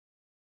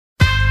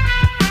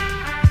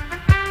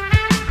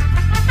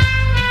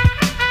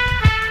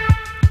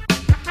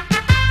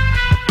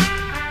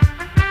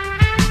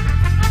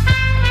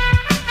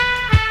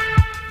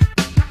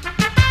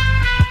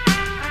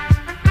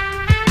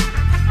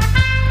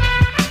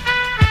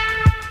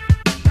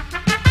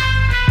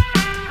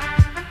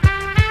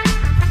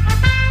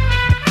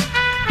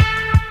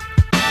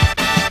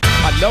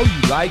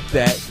like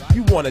that.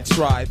 You wanna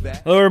try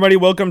that? Hello, everybody.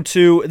 Welcome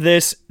to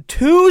this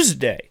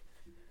Tuesday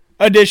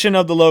edition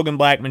of the Logan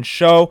Blackman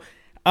Show.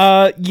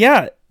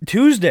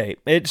 Tuesday.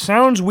 It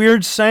sounds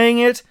weird saying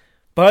it,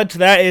 but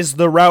that is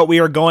the route we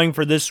are going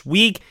for this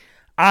week.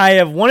 I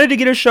have wanted to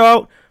get a show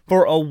out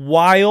for a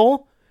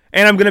while,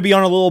 and I'm going to be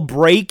on a little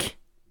break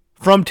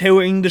from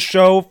doing the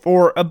show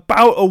for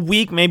about a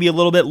week, maybe a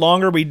little bit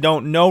longer. We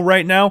don't know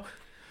right now.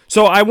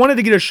 So I wanted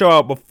to get a show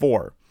out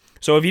before.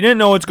 So if you didn't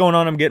know what's going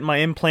on, I'm getting my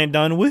implant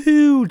done.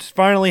 Woohoo! It's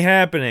finally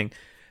happening.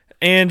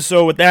 And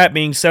so with that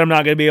being said, I'm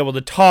not going to be able to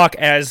talk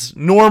as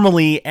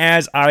normally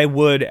as I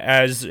would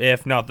as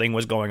if nothing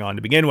was going on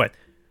to begin with.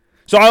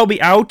 So I'll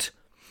be out.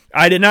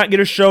 I did not get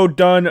a show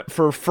done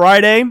for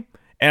Friday,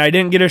 and I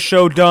didn't get a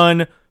show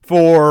done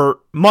for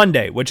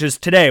Monday, which is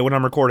today when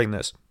I'm recording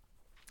this.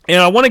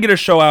 And I want to get a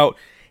show out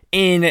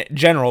in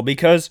general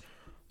because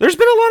there's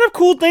been a lot of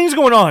cool things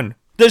going on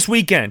this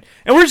weekend.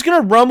 And we're just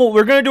going to rumble.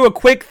 We're going to do a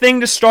quick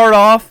thing to start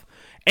off,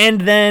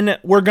 and then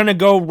we're going to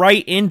go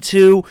right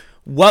into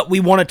what we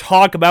want to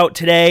talk about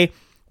today,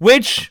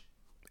 which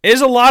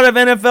is a lot of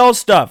NFL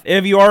stuff,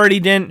 if you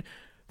already didn't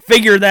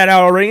figure that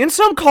out already, and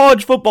some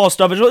college football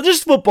stuff as well,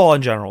 just football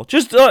in general,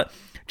 just a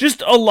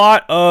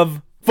lot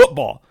of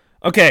football.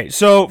 Okay,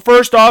 so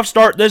first off,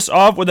 start this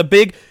off with a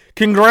big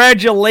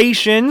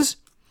congratulations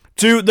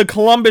to the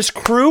Columbus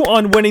Crew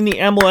on winning the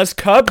MLS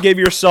Cup. Give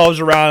yourselves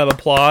a round of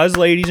applause,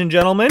 ladies and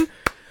gentlemen.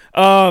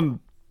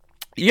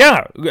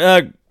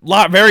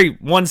 Very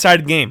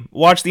one-sided game.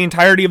 Watched the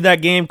entirety of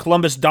that game.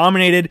 Columbus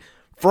dominated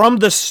from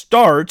the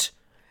start,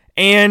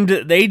 and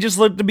they just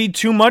looked to be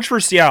too much for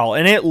Seattle,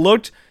 and it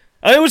was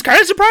kind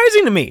of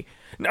surprising to me.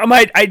 Now,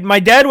 my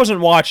dad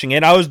wasn't watching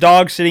it. I was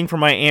dog-sitting for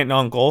my aunt and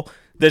uncle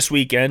this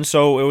weekend,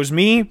 so it was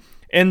me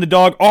and the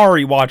dog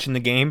Ari watching the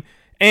game,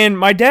 and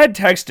my dad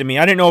texted me.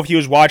 I didn't know if he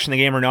was watching the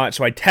game or not,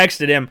 so I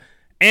texted him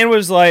and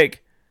was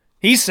like,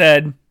 he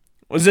said,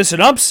 was this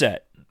an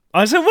upset?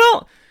 I said,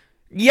 well,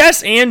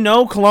 yes and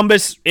no.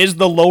 Columbus is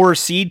the lower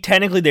seed.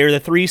 Technically, they're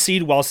the 3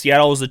 seed, while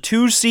Seattle is the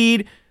 2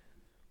 seed.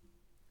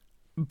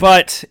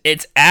 But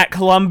it's at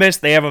Columbus.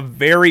 They have a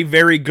very,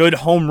 very good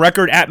home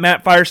record at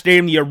Mafia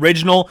Stadium, the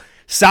original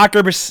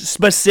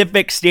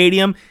soccer-specific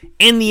stadium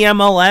in the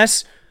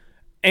MLS.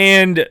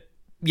 And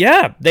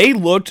yeah, they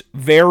looked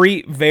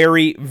very,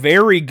 very,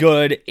 very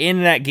good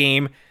in that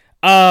game.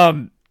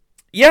 They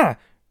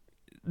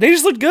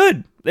just looked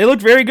good. They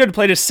looked very good.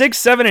 Played a 6,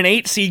 7, and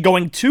 8 seed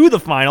going to the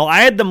final.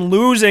 I had them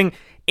losing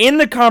in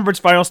the conference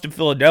finals to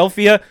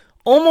Philadelphia.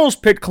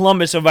 Almost picked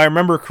Columbus, if I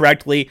remember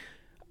correctly.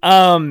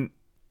 But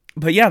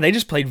yeah, they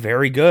just played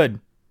very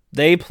good.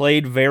 They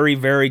played very,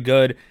 very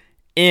good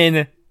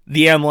in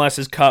the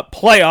MLS Cup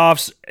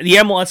Playoffs. The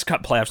MLS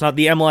Cup Playoffs, not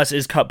the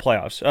MLS Cup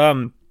Playoffs.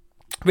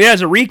 But yeah,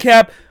 as a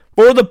recap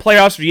for the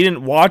playoffs, if you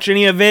didn't watch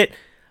any of it,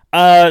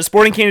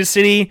 Sporting Kansas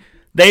City,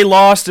 they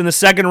lost in the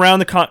second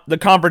round, the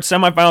conference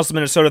semifinals to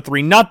Minnesota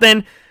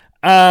 3-0.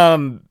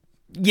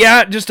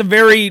 Just a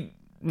very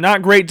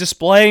not great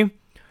display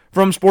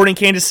from Sporting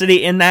Kansas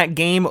City in that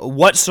game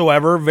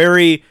whatsoever.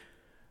 Very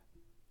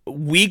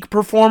weak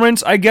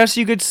performance, I guess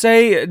you could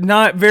say.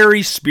 Not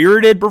very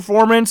spirited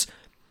performance.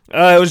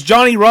 It was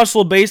Johnny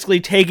Russell basically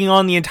taking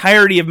on the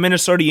entirety of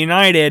Minnesota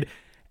United,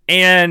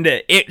 and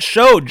it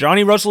showed.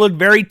 Johnny Russell looked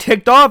very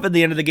ticked off at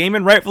the end of the game,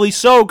 and rightfully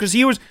so, because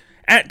he was,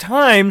 at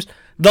times,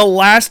 the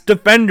last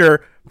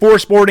defender for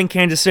Sporting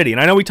Kansas City.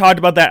 And I know we talked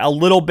about that a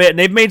little bit, and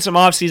they've made some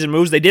offseason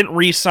moves. They didn't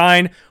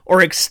re-sign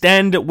or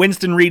extend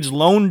Winston Reed's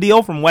loan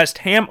deal from West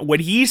Ham.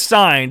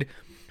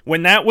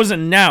 When that was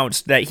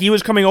announced that he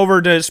was coming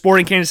over to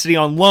Sporting Kansas City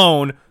on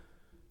loan,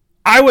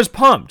 I was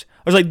pumped.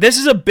 I was like, this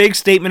is a big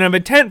statement of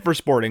intent for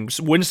Sporting.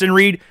 Winston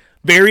Reed,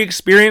 very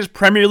experienced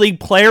Premier League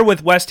player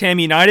with West Ham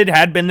United,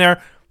 had been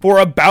there for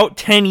about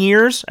 10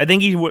 years. I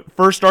think he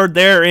first started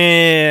there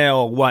in,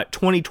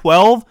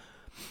 2012?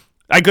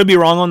 I could be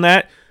wrong on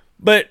that.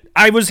 But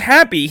I was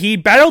happy. He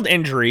battled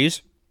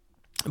injuries,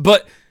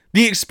 but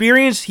the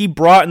experience he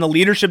brought and the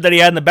leadership that he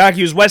had in the back,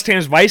 he was West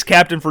Ham's vice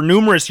captain for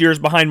numerous years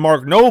behind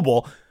Mark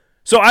Noble.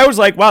 So I was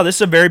like, wow, this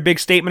is a very big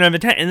statement of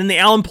intent. And then the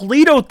Alan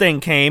Pulido thing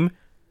came.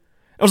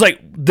 I was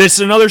like, this is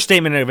another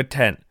statement of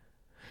intent.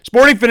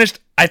 Sporting finished,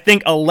 I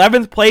think,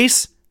 11th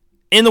place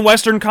in the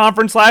Western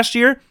Conference last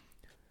year.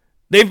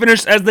 They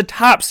finished as the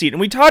top seed. And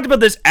we talked about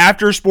this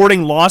after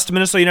Sporting lost to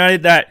Minnesota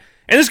United, and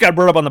this got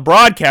brought up on the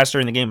broadcast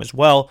during the game as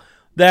well,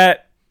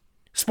 that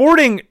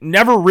Sporting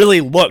never really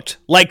looked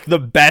like the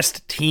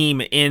best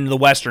team in the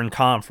Western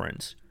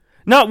Conference.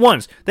 Not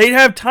once. They'd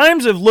have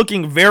times of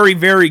looking very,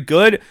 very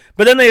good,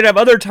 but then they'd have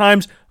other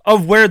times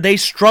of where they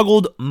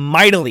struggled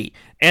mightily.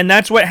 And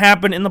that's what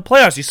happened in the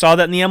playoffs. You saw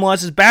that in the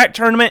MLS's back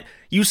tournament.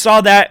 You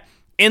saw that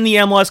in the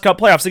MLS Cup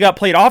playoffs. They got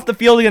played off the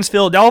field against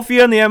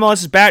Philadelphia in the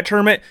MLS's back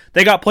tournament.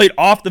 They got played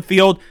off the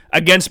field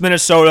against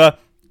Minnesota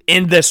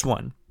in this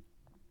one.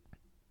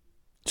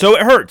 So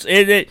it hurts.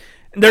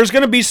 There's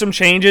going to be some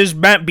changes.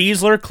 Matt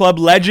Beasler, club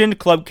legend,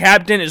 club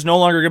captain, is no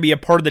longer going to be a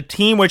part of the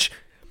team, which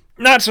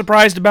I'm not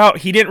surprised about.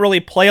 He didn't really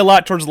play a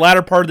lot towards the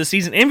latter part of the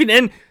season. Even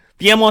in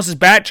the MLS's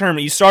back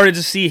tournament, you started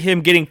to see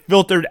him getting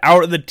filtered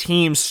out of the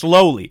team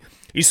slowly.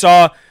 You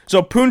saw,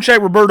 so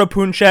Roberto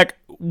Punchek,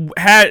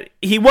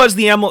 he was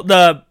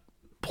the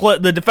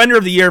defender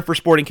of the year for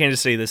Sporting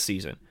Kansas City this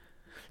season.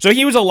 So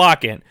he was a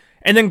lock-in.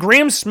 And then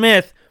Graham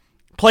Smith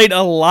played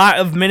a lot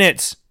of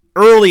minutes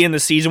early in the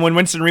season when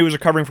Winston Reed was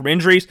recovering from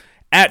injuries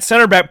at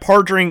center back,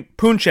 partnering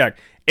Punchek.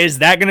 Is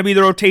that going to be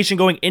the rotation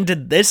going into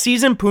this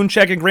season,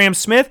 Punchek and Graham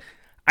Smith?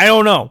 I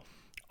don't know.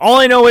 All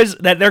I know is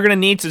that they're going to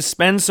need to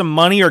spend some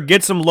money or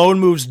get some loan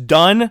moves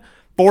done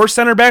for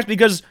center backs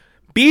because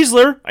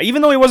Beasler,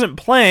 even though he wasn't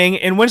playing,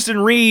 and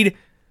Winston Reed,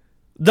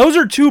 those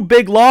are two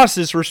big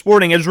losses for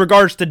Sporting as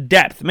regards to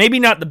depth. Maybe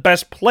not the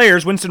best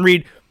players. Winston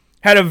Reed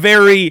had a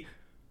very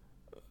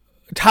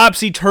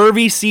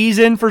topsy-turvy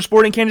season for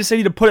Sporting Kansas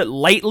City, to put it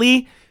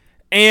lightly.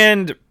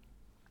 And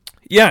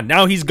yeah,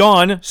 now he's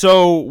gone.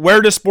 So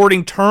where does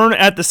Sporting turn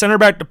at the center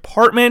back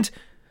department?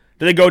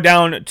 Do they go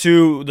down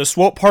to the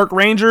Swope Park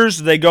Rangers?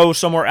 Do they go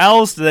somewhere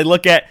else? Do they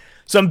look at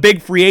some big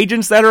free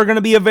agents that are going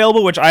to be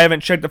available, which I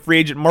haven't checked the free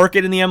agent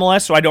market in the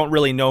MLS, so I don't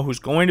really know who's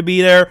going to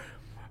be there.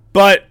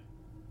 But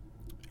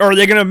or are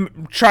they going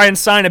to try and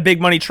sign a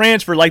big money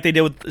transfer like they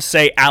did with,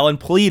 say, Alan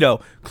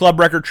Pulido, club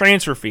record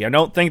transfer fee? I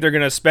don't think they're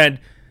going to spend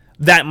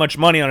that much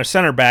money on a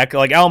center back.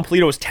 Like Alan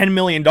Pulido was $10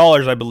 million,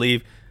 I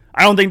believe.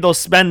 I don't think they'll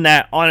spend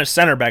that on a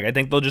center back. I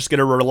think they'll just get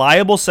a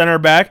reliable center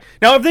back.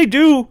 Now, if they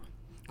do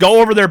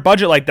go over their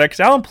budget like that, because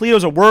Alan Pulido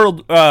is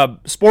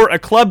a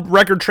club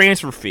record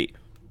transfer fee.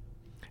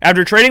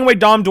 After trading away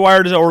Dom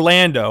Dwyer to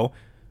Orlando,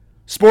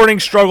 Sporting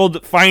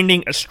struggled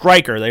finding a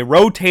striker. They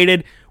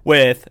rotated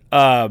with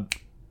Diego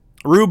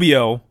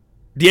Rubio.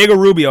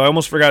 I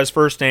almost forgot his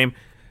first name.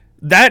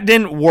 That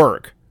didn't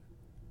work.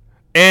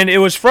 And it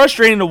was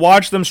frustrating to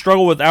watch them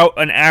struggle without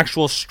an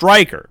actual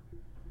striker.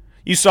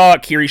 You saw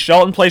Kiri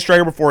Shelton play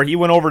striker before he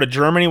went over to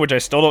Germany, which I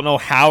still don't know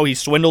how he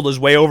swindled his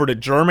way over to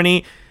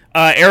Germany.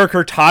 Eric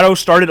Hurtado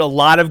started a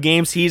lot of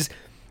games. He's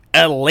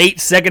a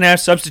late second-half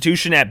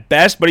substitution at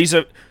best, but he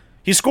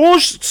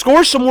scores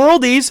some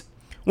worldies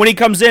when he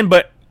comes in.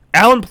 But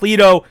Alan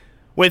Pulido,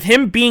 with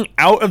him being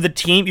out of the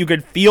team, you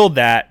could feel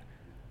that.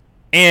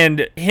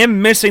 And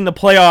him missing the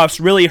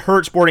playoffs really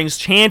hurt Sporting's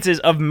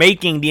chances of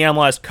making the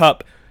MLS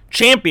Cup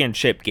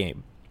championship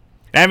game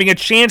and having a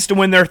chance to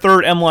win their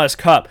third MLS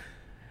Cup.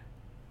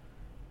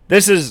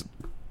 So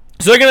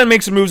they're going to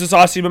make some moves this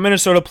offseason, but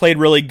Minnesota played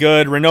really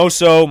good.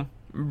 Reynoso,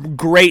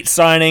 great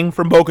signing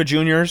from Boca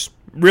Juniors.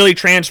 Really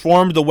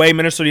transformed the way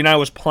Minnesota United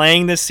was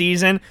playing this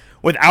season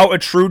without a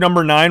true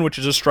number 9, which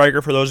is a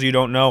striker for those of you who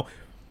don't know.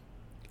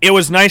 It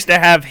was nice to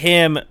have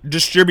him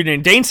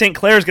distributing. Dane St.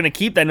 Clair is going to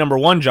keep that number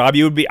 1 job.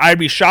 I'd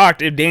be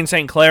shocked if Dane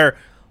St. Clair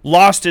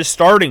lost his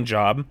starting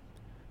job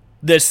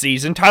this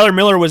season. Tyler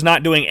Miller was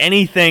not doing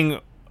anything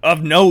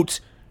of note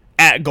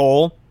at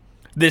goal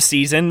this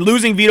season.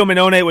 Losing Vito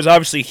Minone was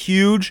obviously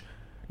huge.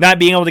 Not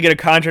being able to get a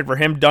contract for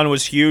him done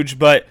was huge,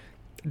 but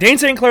Dane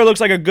St. Clair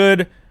looks like a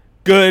good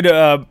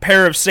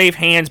pair of safe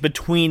hands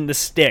between the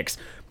sticks.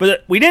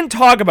 But we didn't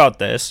talk about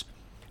this.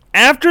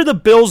 After the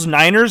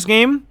Bills-Niners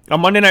game on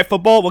Monday Night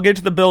Football, we'll get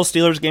to the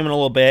Bills-Steelers game in a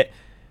little bit,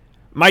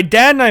 my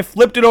dad and I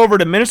flipped it over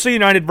to Minnesota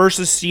United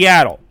versus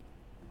Seattle.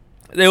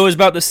 It was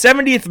about the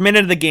 70th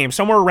minute of the game,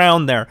 somewhere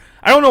around there.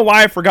 I don't know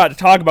why I forgot to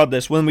talk about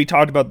this when we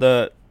talked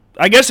about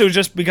I guess it was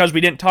just because we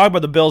didn't talk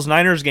about the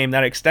Bills-Niners game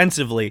that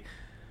extensively.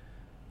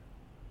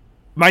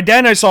 My dad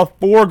and I saw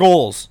 4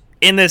 goals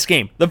in this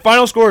game. The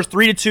final score is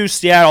 3-2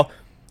 Seattle.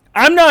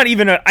 I'm not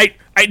even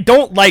I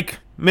don't like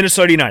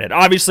Minnesota United.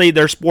 Obviously,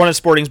 they're one of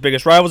Sporting's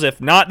biggest rivals,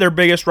 if not their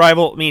biggest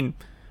rival. I mean,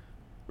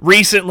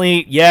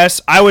 recently,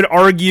 yes, I would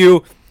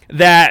argue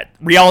that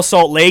Real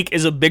Salt Lake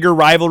is a bigger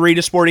rivalry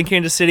to Sporting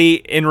Kansas City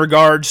in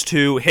regards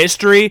to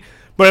history.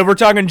 But if we're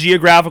talking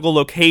geographical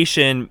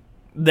location,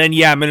 then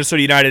yeah,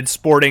 Minnesota United,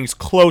 Sporting's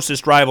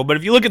closest rival. But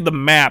if you look at the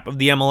map of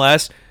the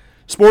MLS,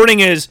 Sporting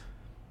is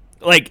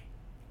like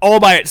all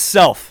by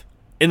itself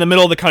in the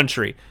middle of the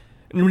country.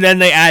 And then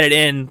they added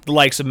in the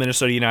likes of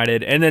Minnesota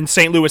United. And then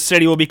St. Louis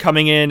City will be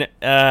coming in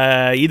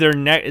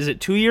is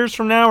it 2 years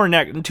from now or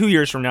 2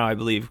 years from now, I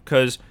believe.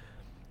 Because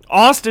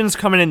Austin's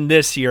coming in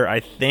this year, I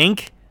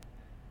think.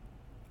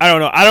 I don't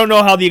know. I don't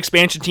know how the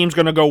expansion team's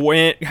going to go,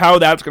 how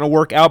that's going to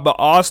work out. But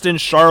Austin,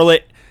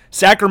 Charlotte,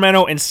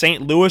 Sacramento, and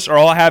St. Louis are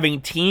all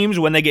having teams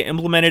when they get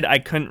implemented.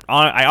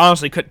 I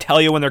honestly couldn't tell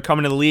you when they're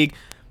coming to the league.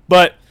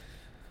 But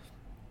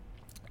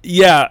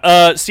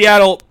yeah,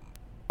 Seattle,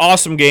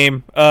 awesome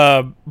game.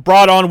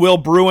 Brought on Will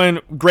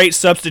Bruin, great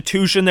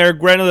substitution there.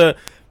 One of the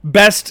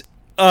best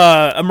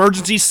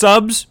emergency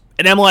subs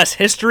in MLS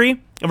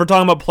history. If we're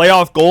talking about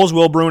playoff goals,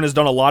 Will Bruin has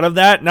done a lot of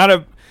that.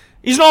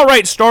 He's an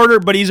all-right starter,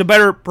 but he's a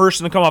better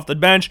person to come off the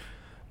bench.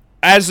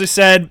 As I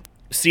said,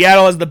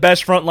 Seattle has the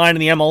best front line in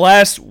the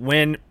MLS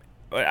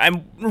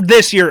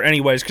this year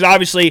anyways, because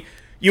obviously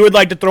you would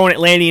like to throw in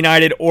Atlanta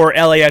United or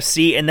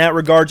LAFC in that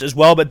regards as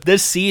well, but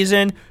this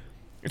season,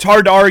 it's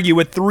hard to argue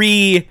with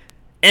 3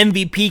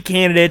 MVP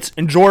candidates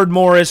and Jordan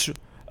Morris,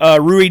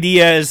 Rui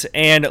Diaz,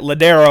 and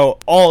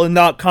Ladero all in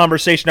that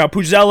conversation. Now,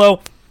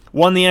 Puzello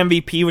won the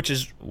MVP, which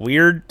is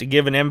weird to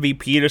give an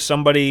MVP to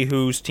somebody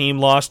whose team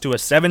lost to a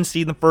 7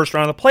 seed in the first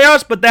round of the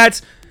playoffs, but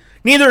that's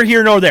neither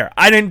here nor there.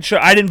 I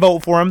didn't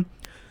vote for him,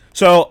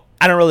 so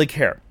I don't really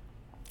care.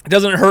 It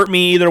doesn't hurt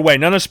me either way.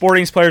 None of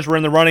Sporting's players were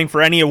in the running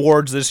for any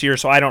awards this year,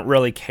 so I don't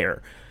really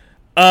care.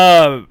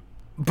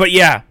 But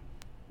yeah,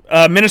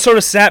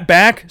 Minnesota sat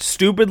back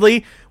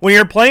stupidly. When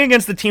you're playing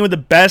against the team with the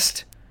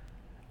best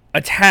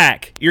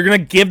attack, you're going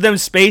to give them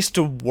space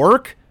to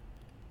work?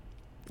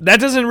 That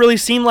doesn't really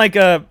seem like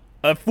a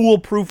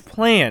foolproof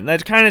plan.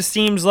 That kind of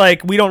seems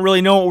like we don't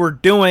really know what we're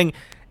doing.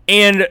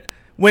 And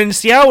when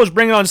Seattle was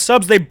bringing on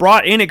subs, they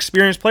brought in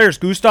experienced players.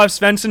 Gustav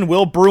Svensson,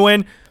 Will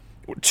Bruin,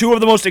 two of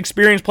the most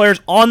experienced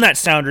players on that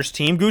Sounders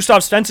team. Gustav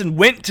Svensson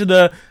went to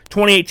the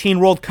 2018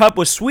 World Cup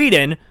with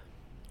Sweden.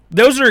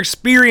 Those are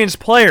experienced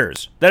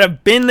players that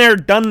have been there,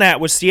 done that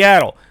with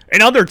Seattle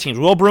and other teams.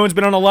 Will Bruin's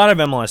been on a lot of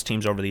MLS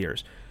teams over the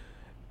years.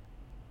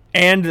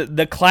 And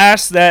the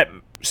class that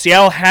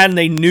Seattle had, and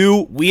they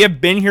knew we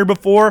have been here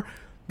before.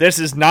 This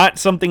is not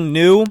something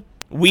new.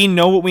 We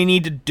know what we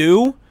need to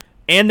do,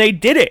 and they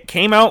did it.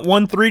 Came out,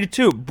 won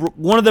 3-2.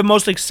 One of the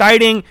most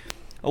exciting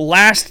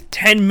last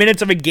 10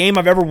 minutes of a game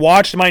I've ever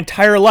watched in my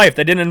entire life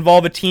that didn't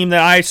involve a team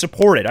that I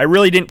supported. I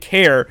really didn't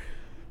care.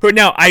 But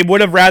now, I would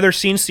have rather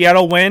seen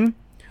Seattle win.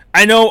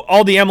 I know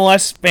all the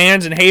MLS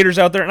fans and haters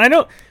out there, and I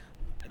know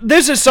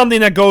this is something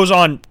that goes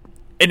on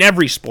in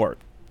every sport.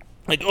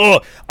 Like,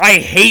 oh, I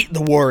hate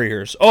the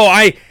Warriors. Oh,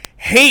 I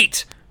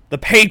hate the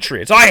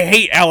Patriots. I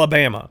hate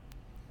Alabama.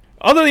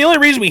 Although the only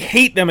reason we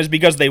hate them is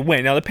because they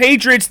win. Now, the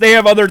Patriots, they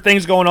have other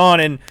things going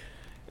on, and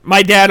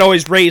my dad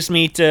always raised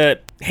me to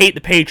hate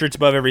the Patriots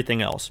above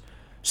everything else.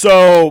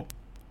 So,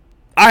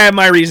 I have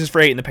my reasons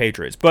for hating the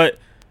Patriots. But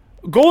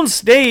Golden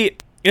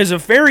State is a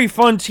very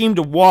fun team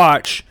to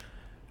watch.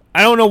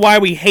 I don't know why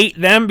we hate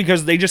them,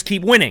 because they just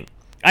keep winning.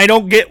 I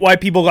don't get why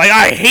people are like,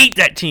 I hate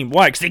that team.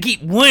 Why? Because they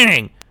keep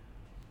winning.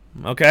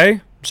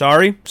 Okay,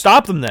 sorry.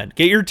 Stop them then.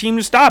 Get your team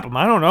to stop them.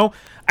 I don't know.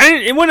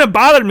 It wouldn't have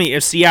bothered me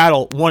if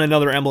Seattle won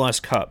another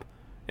MLS Cup.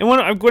 I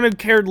wouldn't have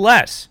cared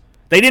less.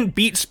 They didn't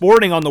beat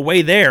Sporting on the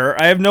way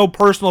there. I have no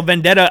personal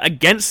vendetta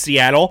against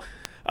Seattle.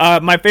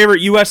 My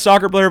favorite U.S.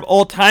 soccer player of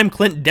all time,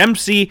 Clint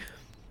Dempsey,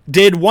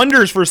 did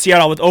wonders for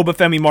Seattle with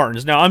Obafemi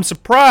Martins. Now, I'm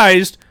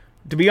surprised,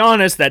 to be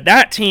honest,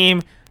 that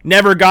team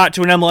never got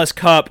to an MLS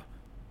Cup,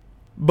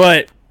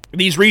 but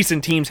these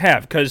recent teams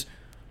have, because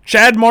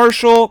Chad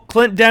Marshall,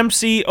 Clint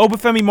Dempsey,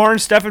 Obafemi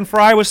Martins, Stephen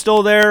Fry was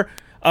still there.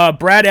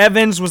 Brad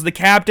Evans was the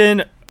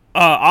captain.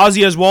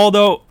 Ozzie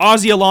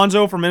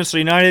Alonso from Minnesota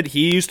United,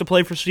 he used to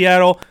play for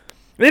Seattle.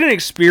 They had an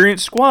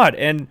experienced squad,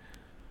 and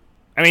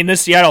I mean,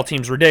 this Seattle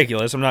team's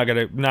ridiculous. I'm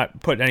not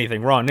putting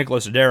anything wrong.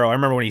 Nicolas Adero, I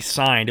remember when he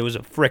signed, it was a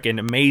freaking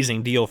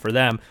amazing deal for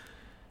them.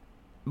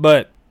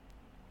 But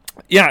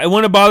yeah, it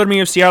wouldn't have bothered me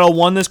if Seattle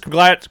won this.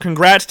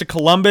 Congrats to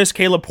Columbus.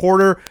 Caleb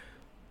Porter,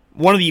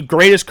 one of the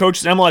greatest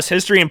coaches in MLS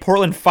history, and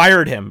Portland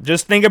fired him.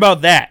 Just think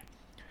about that.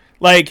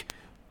 Like,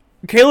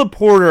 Caleb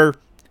Porter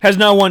has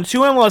now won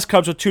 2 MLS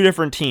Cups with 2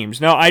 different teams.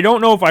 Now, I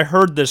don't know if I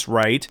heard this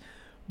right,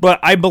 but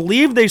I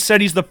believe they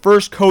said he's the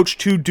first coach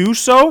to do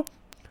so,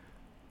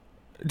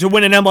 to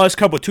win an MLS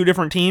Cup with 2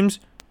 different teams.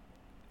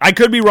 I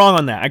could be wrong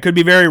on that. I could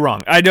be very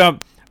wrong.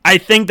 I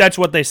think that's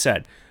what they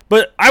said.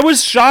 But I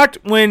was shocked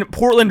when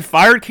Portland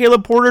fired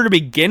Caleb Porter to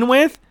begin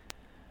with,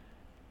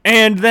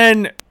 and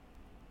then,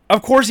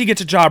 of course, he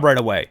gets a job right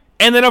away.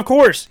 And then, of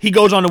course, he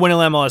goes on to win an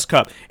MLS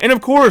Cup. And, of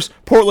course,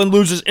 Portland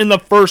loses in the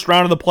first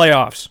round of the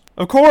playoffs.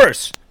 Of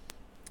course.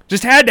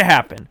 Just had to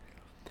happen.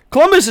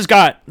 Columbus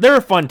they're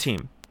a fun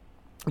team.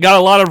 Got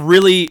a lot of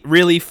really,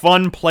 really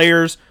fun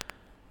players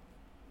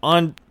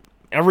on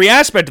every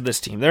aspect of this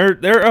team.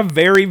 They're a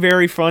very,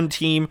 very fun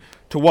team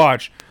to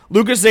watch.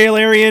 Lucas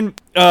Zailarian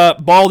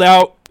balled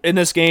out in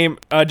this game.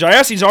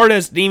 Jaissy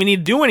Zardes didn't even need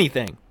to do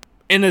anything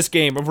in this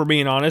game, if we're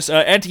being honest.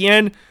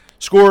 Etienne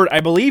scored,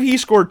 I believe he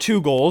scored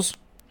 2 goals,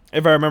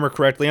 if I remember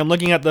correctly. I'm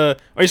looking at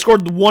he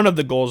scored one of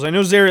the goals. I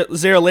know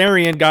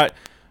Zailarian got,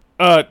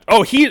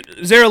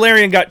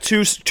 Zailarian got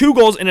two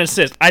goals and an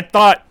assist. I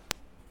thought,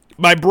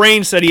 my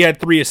brain said he had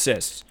 3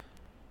 assists.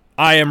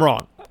 I am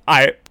wrong.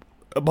 I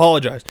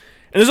apologize.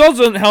 And this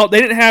also didn't help. They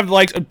didn't have the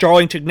likes of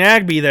Darlington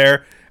Nagbe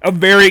there, a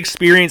very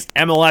experienced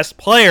MLS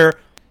player.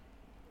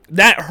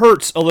 That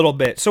hurts a little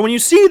bit. So when you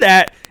see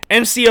that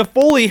and see a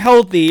fully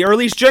healthy, or at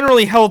least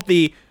generally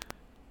healthy,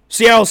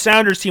 Seattle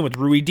Sounders team with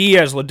Rui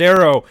Diaz,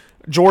 Ladero,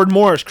 Jordan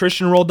Morris,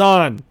 Christian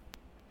Roldan,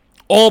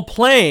 all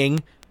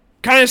playing,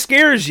 kind of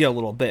scares you a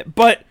little bit.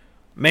 But,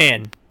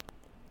 man,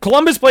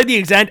 Columbus played the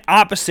exact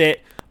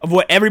opposite of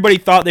what everybody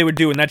thought they would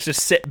do, and that's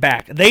just sit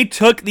back. They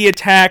took the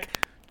attack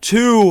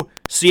to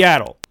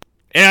Seattle.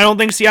 And I don't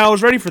think Seattle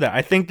was ready for that.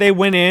 I think they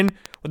went in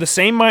with the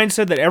same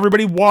mindset that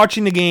everybody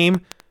watching the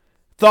game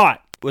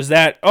thought, was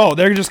that, oh,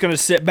 they're just going to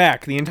sit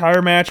back the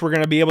entire match. We're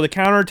going to be able to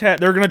counterattack.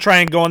 They're going to try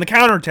and go on the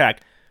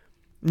counterattack.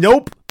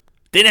 Nope.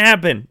 Didn't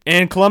happen.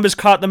 And Columbus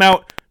caught them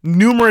out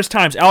numerous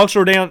times. Alex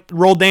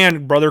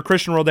Roldan, brother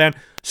Christian Roldan,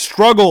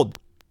 struggled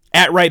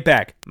at right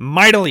back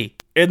mightily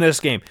in this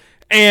game.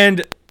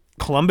 And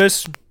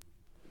Columbus,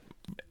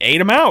 ate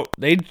them out.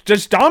 They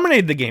just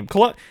dominated the game.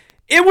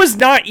 It was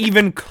not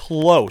even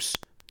close.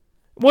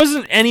 It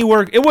wasn't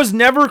anywhere. It was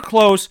never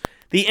close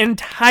the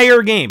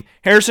entire game.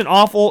 Harrison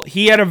Awful,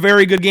 he had a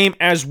very good game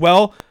as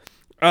well.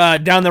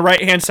 Down the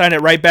right-hand side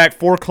at right back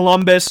for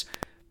Columbus.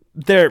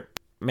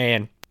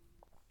 Man,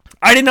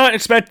 I did not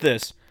expect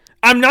this.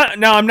 I'm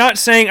not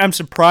saying I'm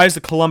surprised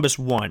that Columbus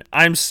won.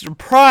 I'm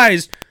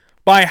surprised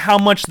by how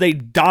much they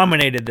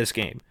dominated this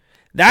game.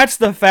 That's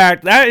the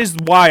fact. That is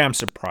why I'm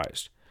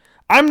surprised.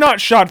 I'm not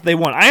shocked they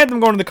won. I had them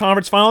going to the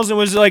conference finals and it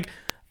was like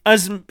a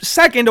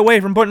second away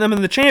from putting them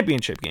in the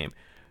championship game.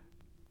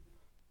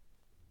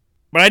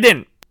 But I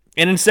didn't.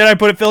 And instead I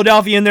put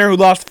Philadelphia in there, who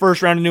lost the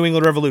first round of New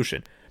England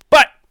Revolution.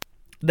 But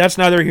that's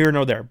neither here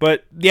nor there.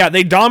 But yeah,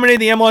 they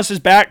dominated the MLS's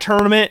back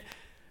tournament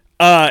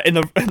in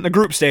the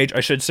group stage, I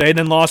should say,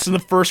 then lost in the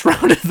first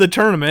round of the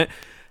tournament.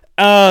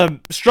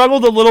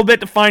 Struggled a little bit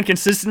to find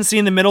consistency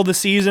in the middle of the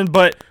season,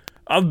 but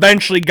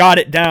eventually got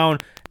it down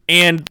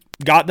and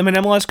got them an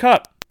MLS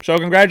Cup. So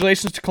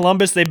congratulations to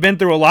Columbus. They've been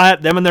through a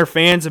lot. Them and their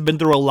fans have been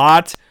through a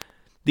lot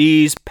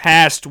these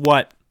past,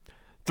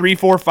 3,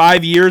 4,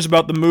 5 years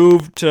about the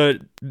move to,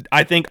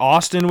 I think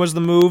Austin was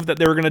the move that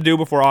they were going to do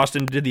before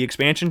Austin did the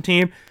expansion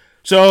team.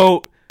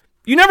 So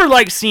you never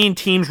like seeing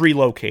teams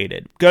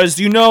relocated because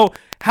you know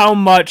how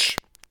much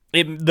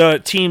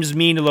the teams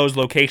mean to those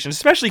locations,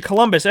 especially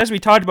Columbus. As we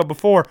talked about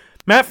before,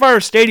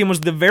 Mafia Stadium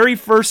was the very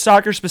first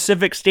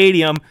soccer-specific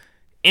stadium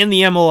in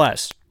the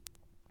MLS.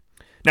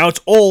 Now,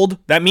 it's old.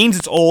 That means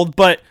it's old,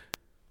 but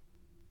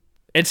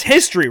it's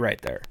history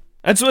right there.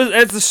 That's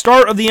the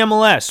start of the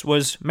MLS,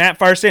 was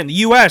Mafia Stadium. The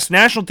U.S.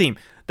 national team,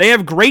 they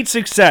have great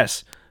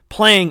success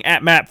playing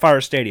at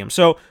Mafia Stadium.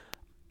 So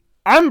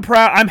I'm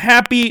proud. I'm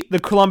happy the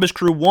Columbus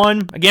Crew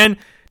won. Again,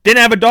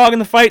 didn't have a dog in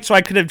the fight, so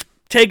I could have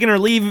taken or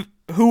leave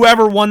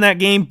whoever won that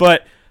game,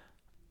 but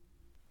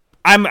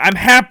I'm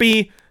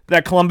happy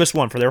that Columbus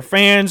won for their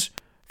fans,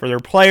 for their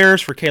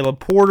players, for Caleb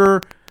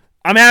Porter.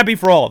 I'm happy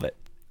for all of it.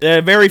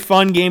 A very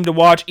fun game to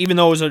watch, even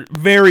though it was a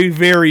very,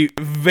 very,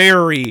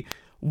 very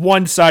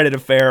one-sided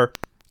affair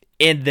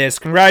in this.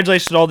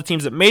 Congratulations to all the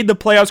teams that made the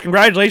playoffs.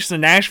 Congratulations to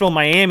Nashville and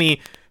Miami,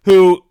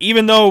 who,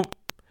 even though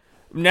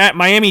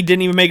Miami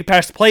didn't even make it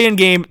past the play-in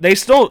game, they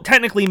still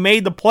technically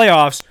made the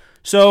playoffs.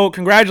 So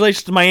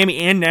congratulations to Miami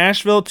and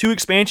Nashville, two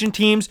expansion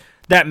teams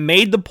that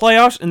made the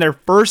playoffs in their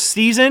first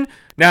season.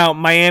 Now,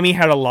 Miami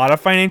had a lot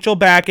of financial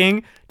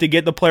backing to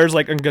get the players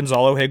like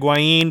Gonzalo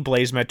Higuain,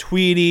 Blaise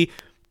Matuidi,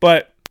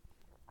 but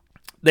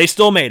they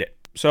still made it.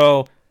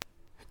 So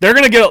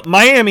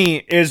Miami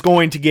is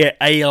going to get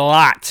a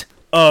lot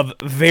of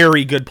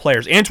very good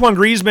players. Antoine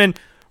Griezmann,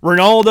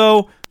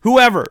 Ronaldo,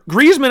 whoever.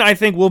 Griezmann, I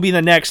think, will be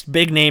the next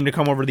big name to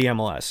come over to the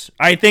MLS.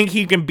 I think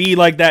he can be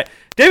like that.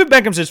 David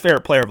Beckham's his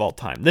favorite player of all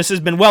time. This has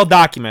been well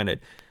documented.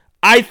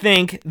 I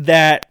think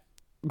that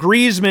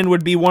Griezmann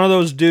would be one of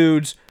those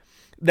dudes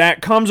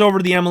that comes over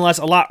to the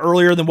MLS a lot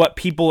earlier than what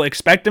people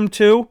expect him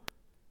to,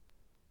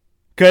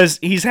 because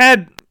he's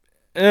had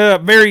a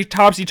very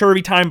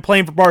topsy-turvy time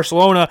playing for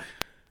Barcelona.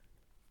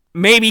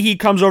 Maybe he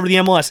comes over to the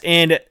MLS,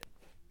 and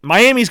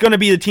Miami's going to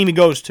be the team he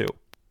goes to.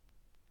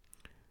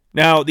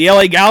 Now, the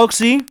LA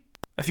Galaxy,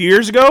 a few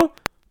years ago,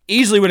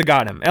 easily would have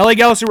got him. LA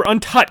Galaxy were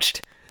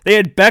untouched. They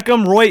had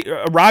Beckham,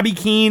 Robbie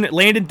Keane,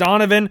 Landon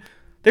Donovan.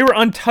 They were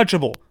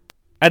untouchable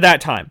at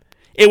that time.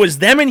 It was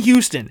them and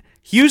Houston.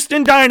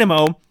 Houston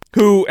Dynamo,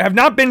 who have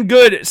not been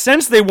good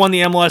since they won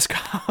the MLS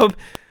Cup,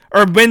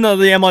 or when the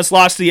MLS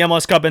lost to the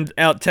MLS Cup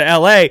to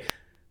LA.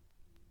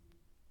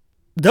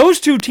 Those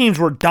two teams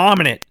were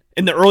dominant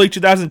in the early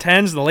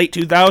 2010s, the late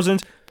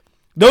 2000s.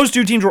 Those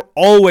two teams were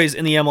always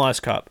in the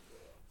MLS Cup.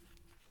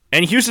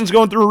 And Houston's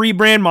going through a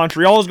rebrand.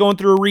 Montreal's going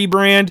through a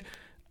rebrand.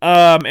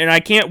 And I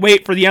can't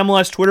wait for the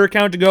MLS Twitter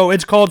account to go,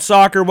 it's called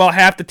soccer, while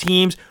half the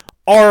teams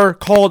are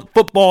called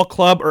football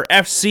club or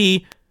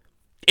FC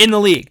in the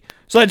league.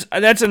 So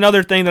that's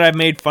another thing that I've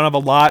made fun of a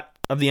lot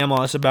of the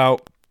MLS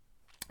about,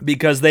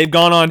 because they've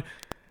gone on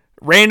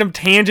random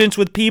tangents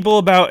with people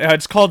about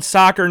it's called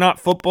soccer, not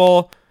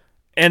football.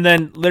 And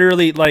then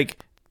literally like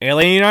LA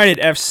United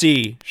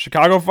FC,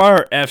 Chicago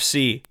Fire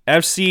FC,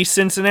 FC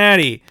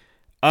Cincinnati,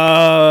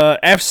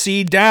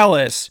 FC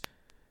Dallas,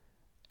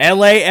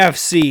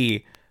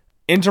 LAFC,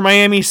 Inter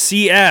Miami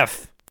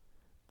CF,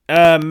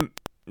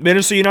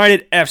 Minnesota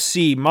United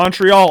FC,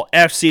 Montreal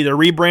FC. They're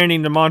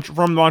rebranding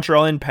from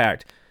Montreal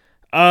Impact.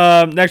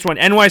 Next one,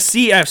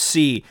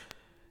 NYCFC.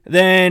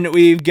 Then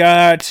we've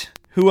got,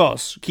 who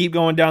else? Keep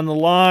going down the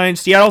line.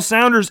 Seattle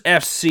Sounders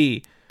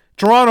FC,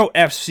 Toronto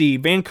FC,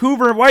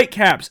 Vancouver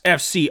Whitecaps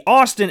FC,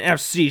 Austin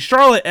FC,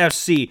 Charlotte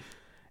FC,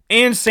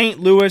 and St.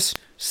 Louis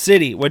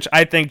City, which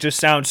I think just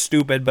sounds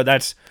stupid,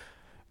 but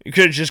you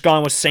could have just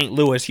gone with St.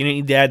 Louis. You didn't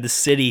need to add the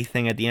city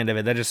thing at the end of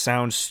it. That just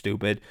sounds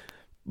stupid.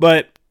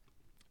 But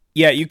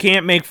yeah, you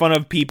can't make fun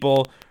of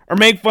people, or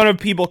make fun of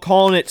people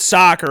calling it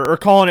soccer or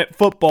calling it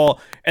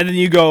football, and then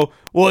you go,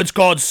 well, it's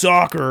called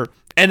soccer,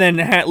 and then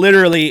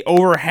literally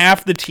over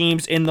half the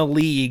teams in the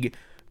league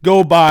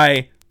go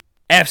by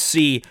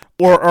FC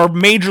or are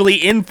majorly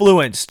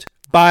influenced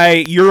by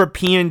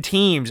European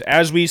teams,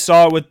 as we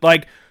saw with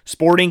like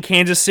Sporting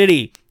Kansas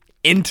City,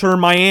 Inter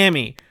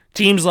Miami,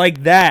 teams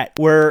like that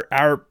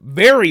are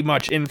very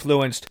much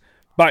influenced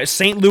by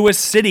St. Louis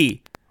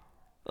City.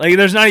 Like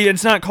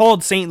it's not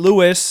called St.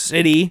 Louis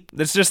City.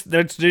 They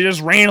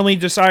just randomly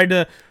decide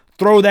to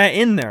throw that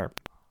in there.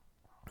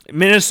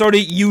 Minnesota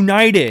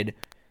United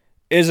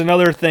is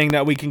another thing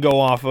that we can go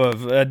off of.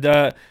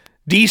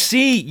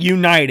 DC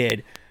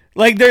United.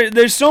 Like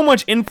there's so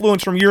much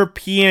influence from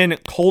European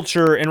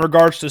culture in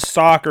regards to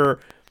soccer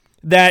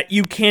that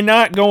you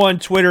cannot go on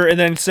Twitter and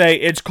then say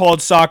it's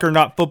called soccer,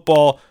 not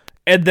football,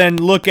 and then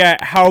look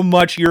at how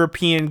much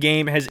European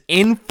game has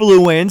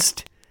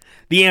influenced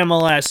the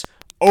MLS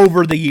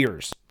over the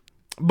years.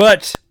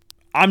 But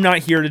I'm not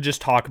here to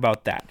just talk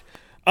about that.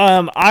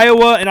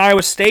 Iowa and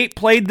Iowa State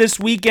played this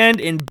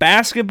weekend in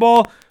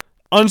basketball.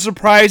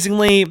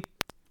 Unsurprisingly,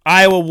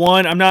 Iowa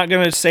won. I'm not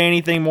going to say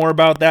anything more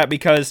about that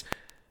because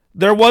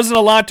there wasn't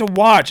a lot to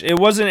watch. It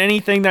wasn't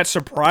anything that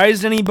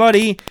surprised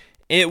anybody.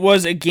 It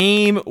was a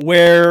game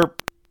where,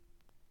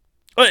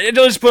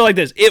 let's put it like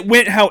this, it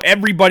went how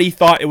everybody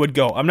thought it would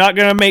go. I'm not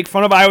going to make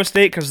fun of Iowa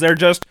State because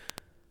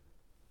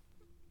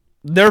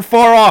they're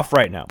far off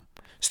right now.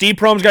 Steve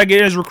Prohm's got to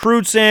get his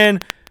recruits in.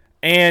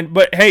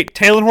 But hey,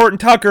 Taylor Horton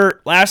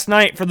Tucker last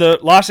night for the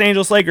Los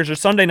Angeles Lakers, or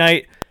Sunday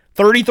night,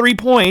 33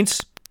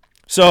 points.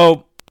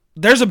 So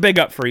there's a big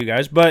up for you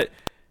guys, but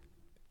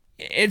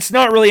it's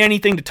not really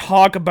anything to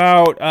talk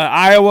about.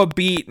 Iowa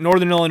beat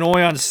Northern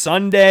Illinois on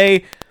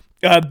Sunday.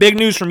 Big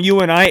news from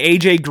UNI,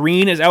 AJ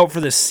Green is out for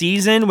the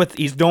season.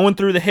 He's going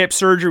through the hip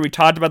surgery. We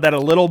talked about that a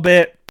little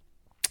bit.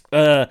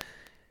 AJ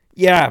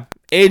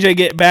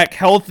get back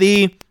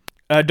healthy.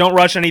 Don't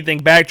rush anything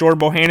back. Jordan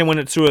Bohannon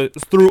went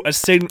through a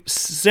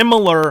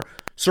similar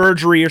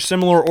surgery or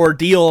similar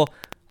ordeal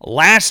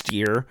last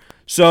year.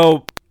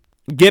 So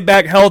get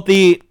back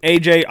healthy.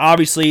 AJ,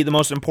 obviously the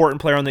most important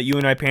player on the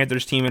UNI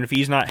Panthers team, and if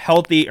he's not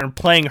healthy or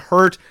playing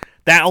hurt,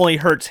 that only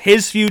hurts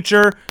his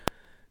future.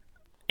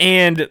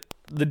 And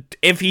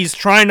if he's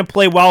trying to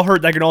play while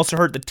hurt, that can also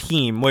hurt the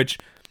team, which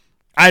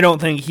I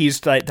don't think he's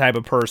that type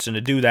of person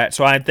to do that.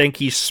 So I think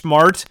he's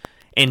smart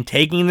in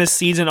taking this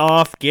season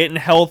off, getting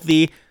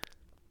healthy,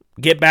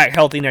 get back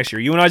healthy next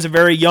year. UNI is a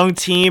very young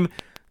team.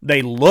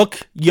 They look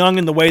young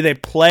in the way they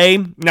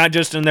play, not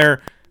just in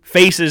their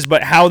faces,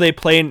 but how they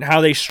play and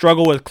how they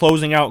struggle with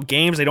closing out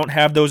games. They don't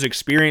have those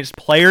experienced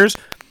players.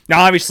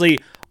 Now, obviously,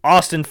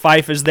 Austin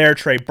Fife is there,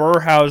 Trey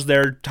Burhow's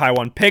there,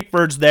 Tywan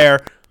Pickford's there,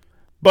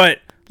 but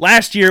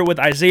last year with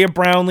Isaiah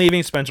Brown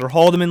leaving, Spencer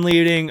Haldeman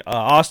leaving,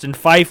 Austin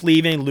Fife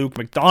leaving, Luke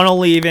McDonald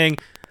leaving,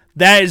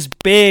 that is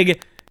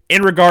big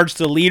in regards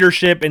to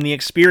leadership and the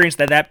experience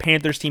that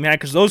Panthers team had,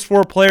 because those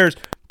four players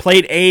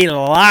played a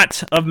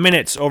lot of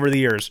minutes over the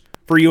years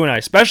for UNI,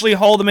 especially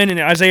Haldeman and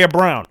Isaiah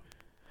Brown.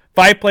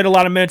 Fife played a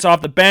lot of minutes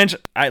off the bench.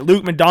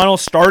 Luke McDonald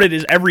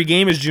started every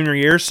game his junior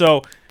year,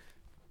 so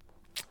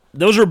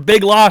those are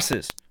big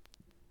losses.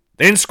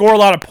 They didn't score a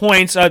lot of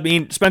points. I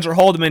mean, Spencer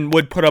Haldeman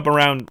would put up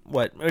around,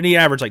 he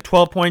averaged like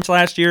 12 points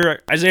last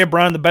year. Isaiah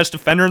Brown, the best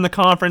defender in the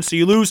conference, so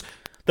you lose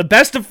the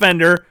best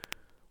defender,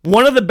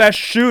 one of the best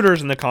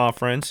shooters in the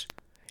conference,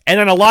 and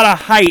then a lot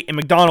of height in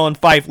McDonald and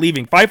Fife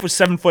leaving. Fife was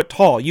 7 foot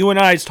tall.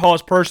 UNI's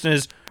tallest person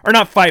is, or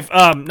not Fife,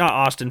 not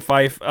Austin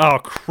Fife. Oh,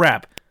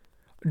 crap.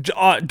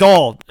 Justin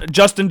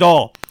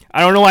Dahl.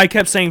 I don't know why I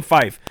kept saying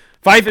Fife.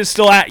 Fife is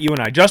still at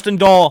UNI. Justin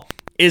Dahl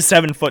is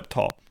 7 foot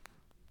tall.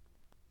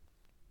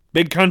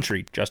 Big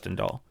country, Justin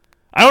Dahl.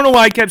 I don't know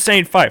why I kept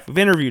saying Fife. We've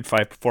interviewed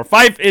Fife before.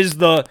 Fife is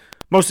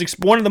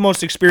one of the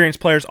most experienced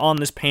players on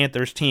this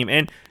Panthers team.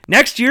 And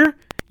next year,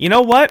 you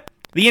know what?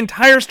 The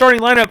entire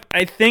starting lineup,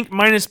 I think,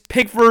 minus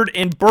Pickford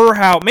and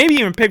Burhow, maybe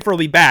even Pickford will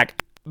be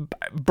back.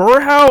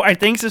 Burhow, I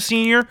think, is a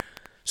senior.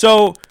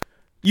 So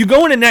you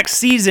go into next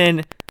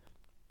season,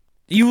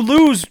 you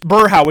lose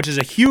Burhow, which is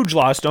a huge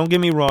loss. Don't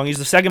get me wrong. He's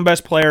the second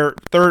best player,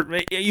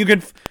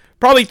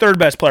 probably third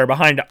best player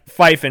behind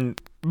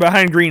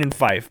Green and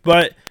Fife.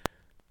 But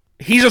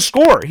he's a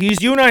scorer.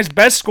 He's UNI's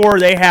best scorer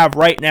they have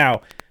right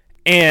now.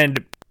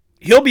 And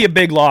he'll be a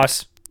big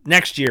loss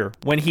next year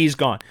when he's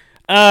gone.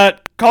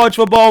 College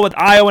football with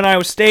Iowa and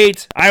Iowa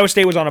State. Iowa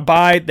State was on a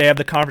bye. They have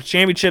the conference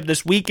championship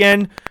this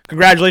weekend.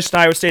 Congratulations to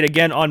Iowa State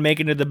again on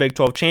making it to the Big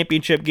 12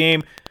 championship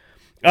game.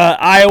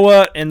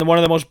 Iowa, in one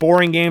of the most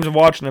boring games I've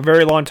watched in a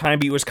very long time,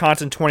 beat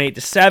Wisconsin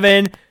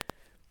 28-7.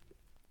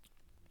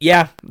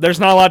 Yeah, there's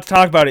not a lot to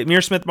talk about it.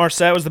 Mir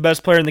Smith-Marset was the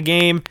best player in the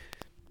game.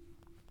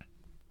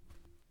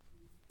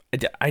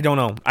 I don't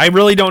know. I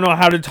really don't know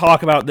how to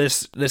talk about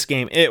this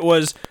game. It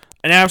was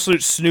an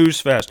absolute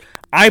snooze fest.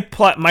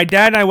 My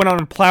dad and I went out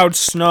and plowed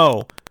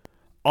snow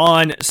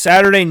on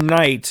Saturday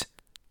night,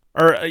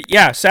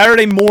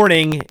 Saturday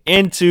morning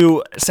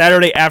into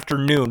Saturday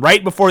afternoon,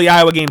 right before the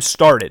Iowa game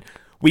started.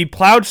 We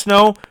plowed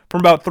snow from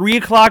about 3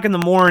 o'clock in the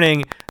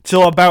morning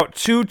till about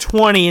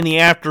 2:20 in the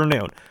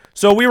afternoon.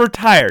 So we were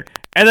tired.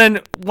 And then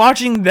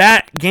watching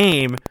that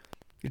game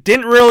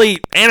didn't really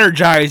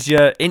energize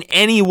you in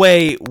any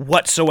way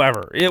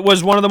whatsoever. It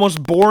was one of the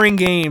most boring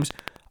games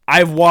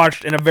I've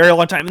watched in a very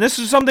long time. And this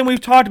is something we've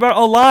talked about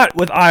a lot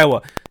with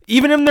Iowa.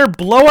 Even in their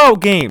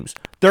blowout games,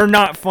 they're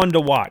not fun to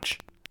watch.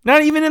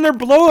 Not even in their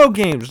blowout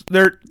games.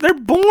 They're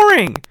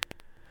boring.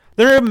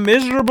 They're a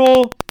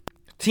miserable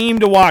team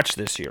to watch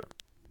this year.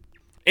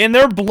 And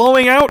they're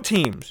blowing out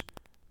teams,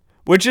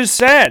 which is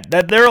sad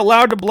that they're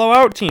allowed to blow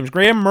out teams.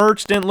 Graham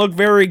Mertz didn't look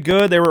very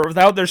good. They were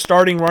without their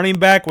starting running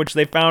back, which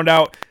they found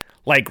out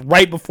like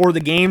right before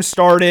the game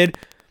started.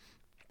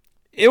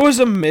 It was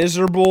a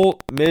miserable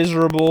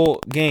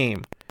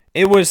game.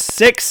 It was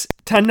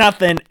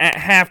 6-0 at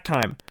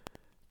halftime.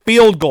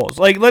 Field goals.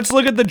 Like, let's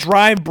look at the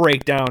drive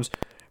breakdowns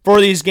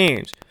for these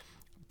games.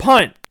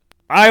 Punt.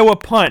 Iowa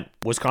punt.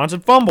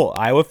 Wisconsin fumble.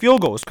 Iowa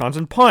field goal.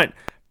 Wisconsin punt.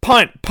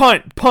 Punt,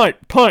 punt,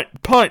 punt, punt,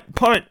 punt,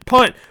 punt,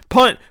 punt,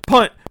 punt,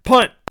 punt,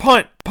 punt,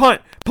 punt,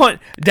 punt, punt.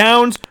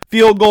 Downs,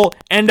 field goal,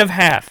 end of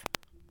half.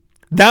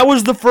 That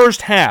was the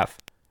first half.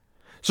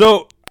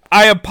 So,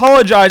 I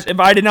apologize if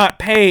I did not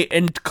pay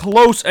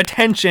close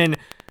attention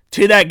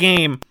to that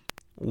game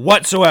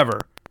whatsoever.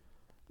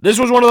 This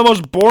was one of the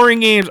most boring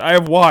games I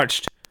have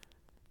watched.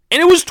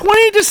 And it was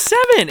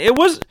 20-7. It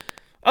was,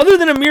 other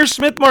than Amir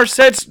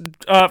Smith-Marsette's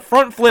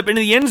front flip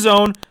into the end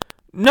zone,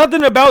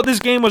 nothing about this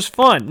game was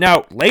fun.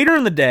 Now, later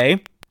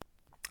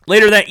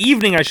that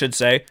evening, I should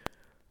say,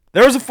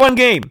 there was a fun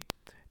game.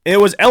 It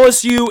was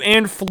LSU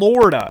and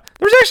Florida.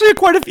 There was actually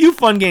quite a few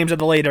fun games at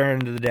the later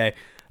end of the day.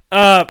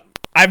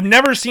 I've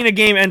never seen a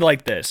game end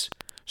like this.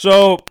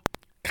 So,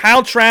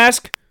 Kyle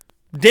Trask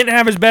didn't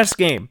have his best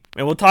game.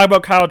 And we'll talk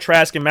about Kyle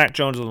Trask and Mac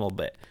Jones in a little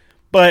bit.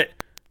 But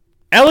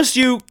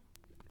LSU,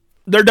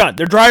 they're done.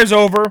 Their drive's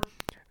over.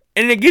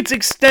 And it gets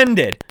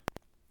extended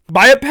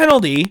by a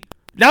penalty.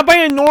 Not by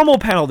a normal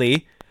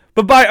penalty,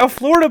 but by a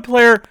Florida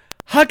player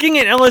hucking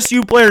an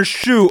LSU player's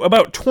shoe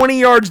about 20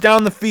 yards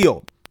down the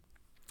field,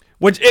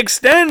 which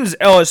extends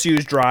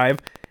LSU's drive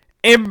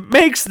and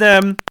makes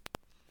them,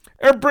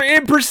 or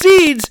it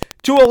proceeds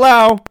to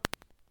allow,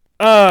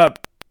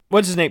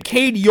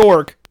 Cade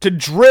York to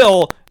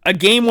drill a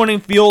game-winning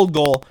field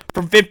goal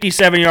from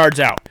 57 yards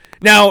out.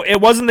 Now,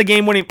 it wasn't the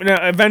game-winning,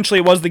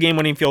 eventually it was the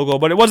game-winning field goal,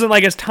 but it wasn't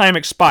like as time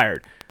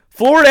expired.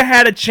 Florida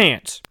had a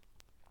chance.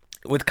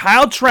 With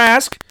Kyle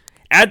Trask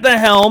at the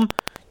helm,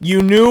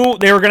 you knew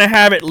they were going to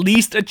have at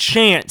least a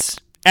chance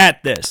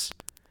at this.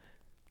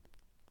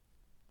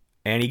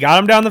 And he got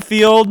him down the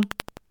field.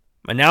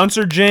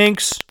 Announcer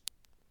jinx.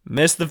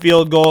 Missed the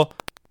field goal.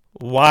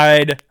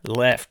 Wide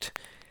left.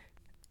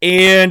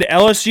 And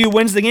LSU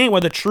wins the game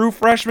with a true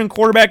freshman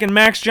quarterback in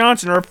Max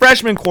Johnson, or a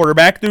freshman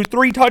quarterback, threw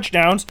 3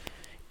 touchdowns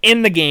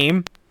in the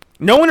game.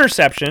 No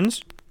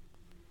interceptions.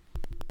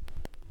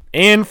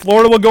 And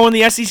Florida will go in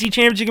the SEC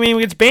championship game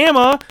against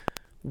Bama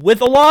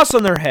with a loss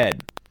on their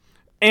head.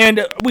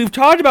 And we've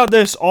talked about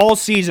this all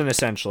season,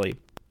 essentially.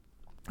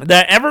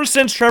 That ever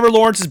since Trevor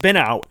Lawrence has been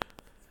out,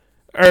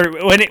 or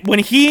when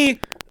he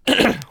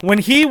had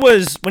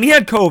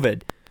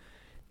COVID,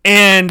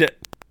 and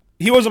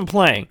he wasn't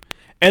playing,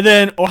 and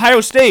then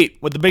Ohio State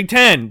with the Big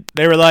Ten,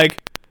 they were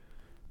like,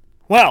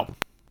 well,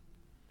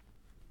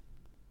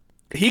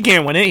 he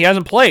can't win it. He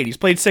hasn't played. He's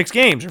played 6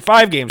 games or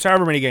 5 games,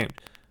 however many games.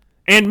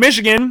 And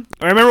Michigan,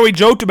 I remember we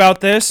joked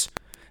about this,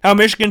 how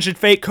Michigan should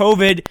fake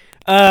COVID.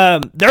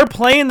 They're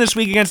playing this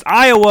week against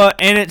Iowa,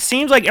 and it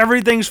seems like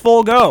everything's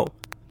full go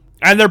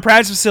at their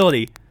practice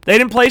facility. They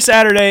didn't play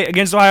Saturday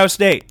against Ohio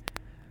State.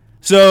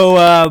 So,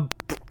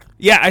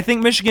 I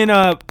think Michigan,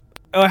 how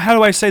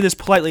do I say this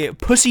politely,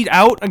 pussied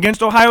out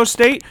against Ohio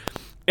State,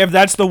 if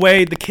that's the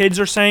way the kids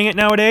are saying it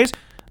nowadays.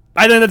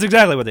 I think that's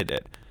exactly what they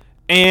did.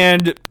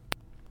 And,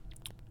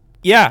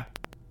 yeah.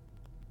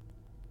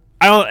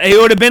 It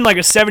would have been like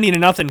a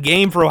 70-0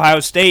 game for Ohio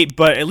State,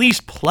 but at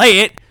least play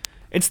it.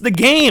 It's the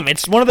game.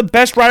 It's one of the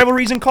best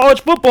rivalries in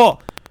college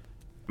football.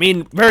 I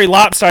mean, very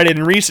lopsided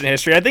in recent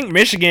history. I think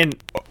Michigan,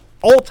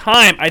 all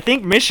time,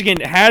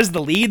 has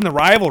the lead in the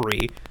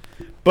rivalry.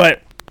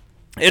 But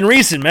in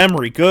recent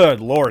memory,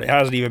 good Lord, it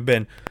hasn't even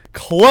been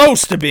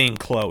close to being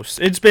close.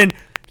 It's been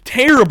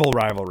terrible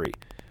rivalry.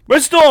 But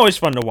it's still always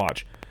fun to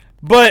watch.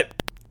 But,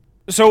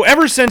 so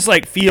ever since,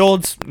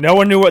 Fields, no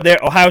one knew what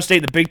Ohio State,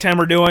 the Big Ten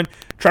were doing.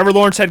 Trevor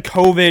Lawrence had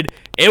COVID.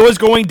 It was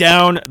going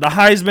down the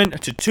Heisman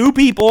to 2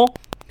 people,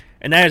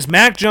 and that is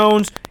Mac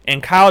Jones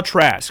and Kyle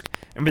Trask.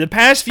 And for the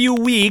past few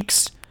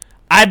weeks,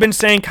 I've been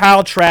saying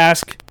Kyle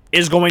Trask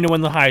is going to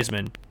win the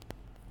Heisman.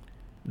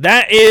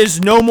 That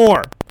is no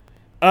more.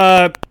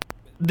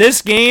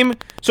 This game,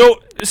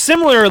 so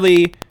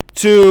similarly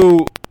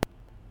to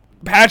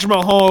Patrick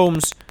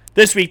Mahomes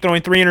this week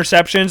throwing 3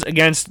 interceptions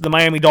against the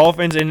Miami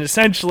Dolphins, and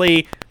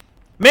essentially,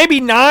 maybe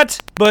not,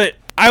 but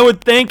I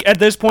would think at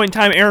this point in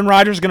time Aaron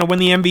Rodgers is going to win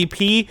the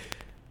MVP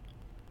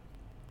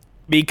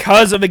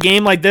because of a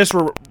game like this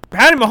where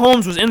Patrick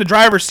Mahomes was in the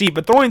driver's seat,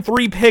 but throwing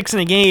 3 picks in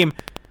a game,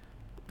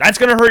 that's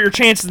going to hurt your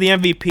chances of the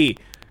MVP.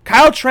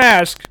 Kyle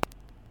Trask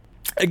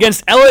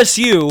against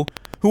LSU,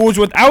 who was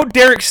without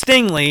Derek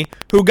Stingley,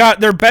 who got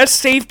their best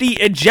safety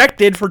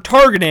ejected for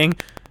targeting,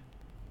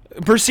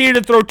 proceeded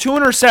to throw 2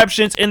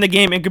 interceptions in the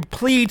game and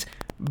complete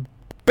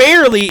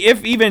barely,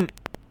 if even,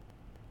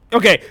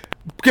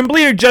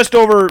 completed just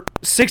over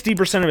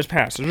 60% of his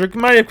passes, or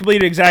might have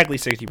completed exactly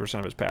 60%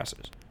 of his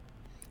passes.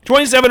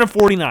 27 of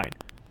 49.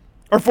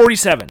 Or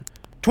 47.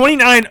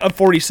 29 of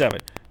 47.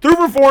 Threw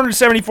for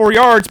 474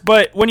 yards,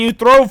 but when you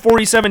throw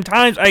 47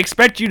 times, I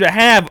expect you to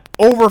have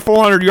over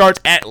 400 yards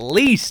at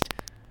least.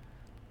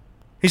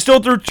 He still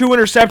threw 2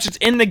 interceptions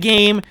in the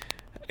game.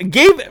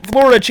 Gave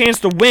Florida a chance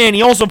to win.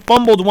 He also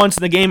fumbled once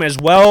in the game as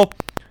well.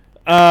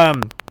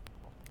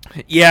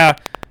 Yeah,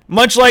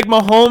 much like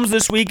Mahomes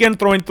this weekend,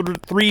 throwing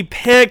 3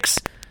 picks,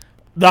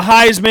 the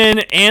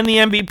Heisman and the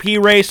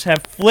MVP race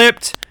have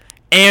flipped,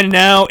 and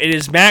now it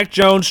is Mac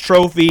Jones'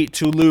 trophy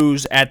to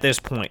lose at this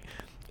point.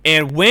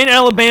 And when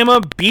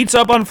Alabama beats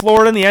up on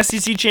Florida in the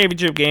SEC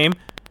championship game,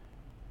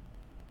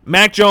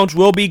 Mac Jones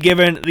will be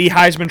given the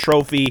Heisman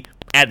Trophy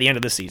at the end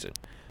of the season.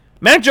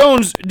 Mac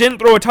Jones didn't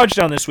throw a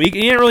touchdown this week,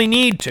 and he didn't really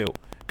need to,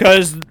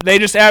 because they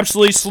just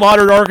absolutely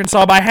slaughtered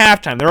Arkansas by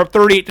halftime. They're up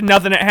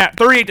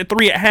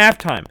 38-3 at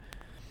halftime.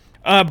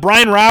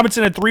 Brian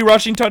Robinson had 3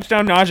 rushing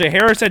touchdowns. Najee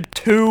Harris had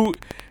 2.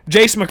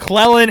 Jace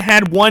McClellan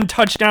had 1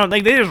 touchdown.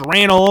 They just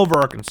ran all over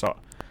Arkansas.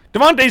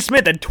 Devontae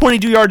Smith had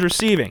 22 yards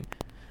receiving.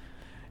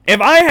 If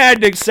I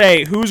had to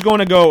say who's going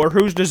to go or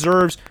who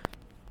deserves,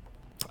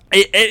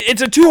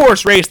 it's a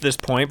 2-horse race at this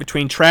point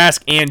between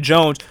Trask and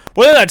Jones.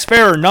 Whether that's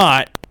fair or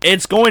not,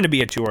 it's going to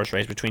be a 2-horse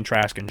race between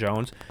Trask and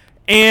Jones.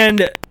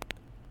 And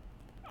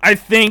I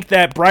think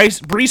that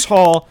Breece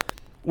Hall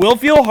will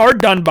feel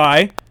hard done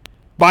by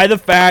the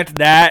fact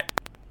that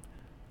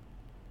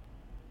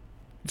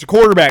it's a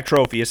quarterback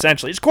trophy,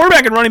 essentially. It's a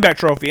quarterback and running back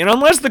trophy. And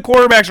unless the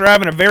quarterbacks are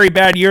having a very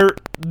bad year,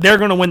 they're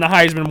going to win the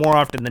Heisman more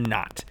often than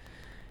not.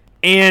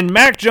 And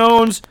Mac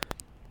Jones,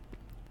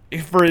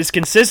 for his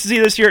consistency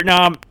this year,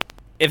 now,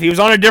 if he was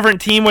on a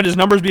different team, would his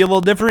numbers be a little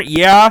different?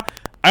 Yeah.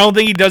 I don't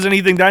think he does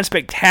anything that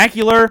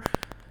spectacular,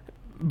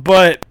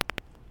 but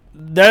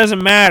that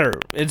doesn't matter.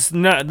 It's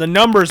not, the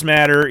numbers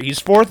matter. He's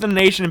 4th in the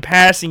nation in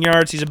passing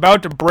yards. He's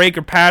about to break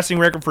a passing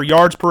record for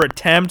yards per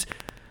attempt,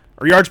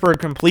 or yards per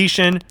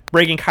completion,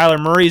 breaking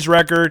Kyler Murray's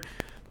record.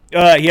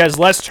 He has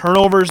less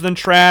turnovers than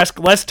Trask,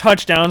 less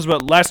touchdowns,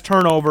 but less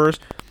turnovers.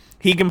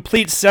 He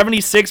completes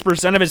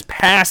 76% of his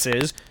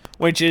passes,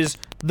 which is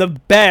the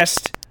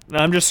best.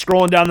 I'm just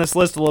scrolling down this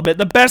list a little bit.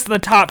 The best in the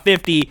top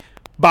 50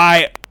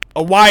 by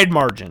a wide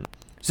margin.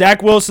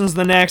 Zach Wilson's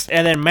the next,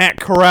 and then Matt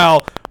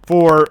Corral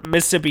for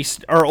Mississippi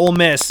or Ole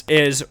Miss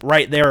is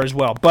right there as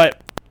well.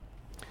 But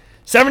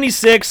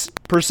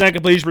 76%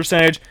 completion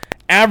percentage,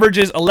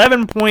 averages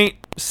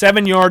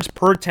 11.7 yards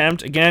per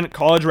attempt. Again,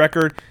 college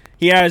record.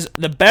 He has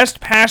the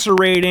best passer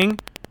rating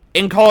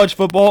in college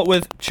football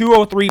with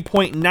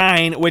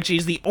 203.9, which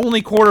is the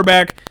only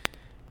quarterback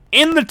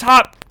in the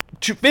top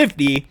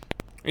 50,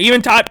 or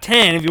even top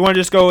 10, if you want to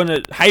just go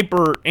and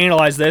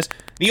hyper-analyze this,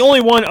 the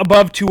only one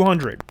above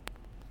 200.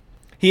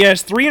 He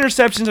has 3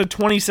 interceptions and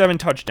 27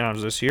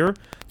 touchdowns this year,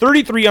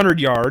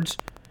 3,300 yards.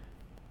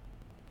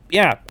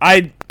 Yeah,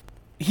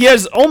 he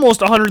has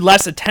almost 100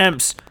 less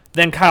attempts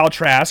than Kyle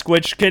Trask,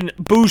 which can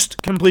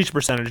boost completion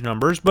percentage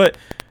numbers, but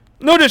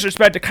no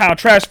disrespect to Kyle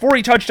Trask,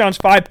 40 touchdowns,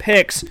 5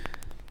 picks,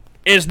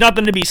 is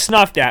nothing to be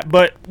snuffed at.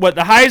 But what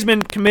the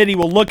Heisman committee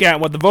will look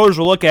at, what the voters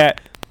will look at,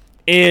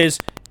 is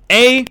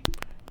A,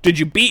 did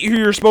you beat who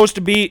you're supposed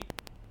to beat?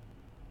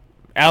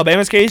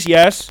 Alabama's case,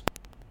 yes.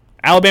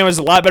 Alabama's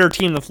a lot better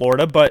team than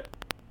Florida, but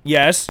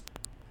yes.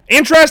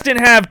 And Trask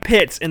didn't have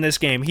Pitts in this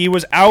game. He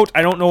was out.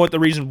 I don't know what the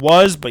reason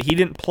was, but he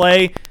didn't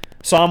play.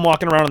 Saw him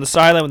walking around on the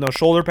sideline with no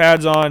shoulder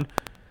pads on.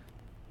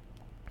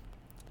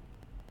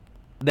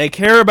 They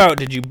care about,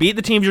 did you beat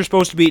the teams you're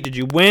supposed to beat? Did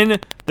you win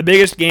the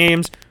biggest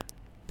games?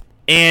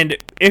 And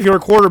if you're a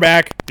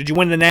quarterback, did you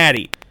win the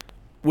Natty?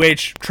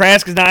 Which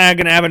Trask is not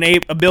going to have an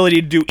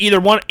ability to do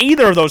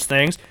either of those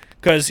things,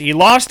 because he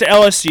lost to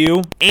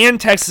LSU and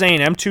Texas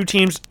A&M, 2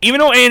 teams. Even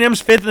though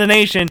A&M's 5th in the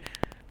nation,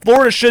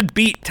 Florida should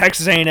beat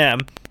Texas A&M.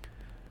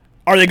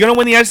 Are they going to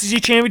win the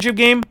SEC championship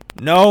game?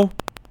 No,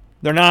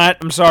 they're not.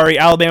 I'm sorry,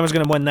 Alabama's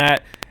going to win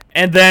that.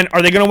 And then,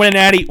 are they going to win a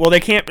Natty? Well, they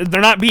can't. They're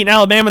not beating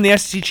Alabama in the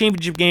SEC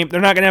championship game. They're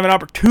not going to have an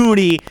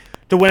opportunity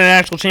to win a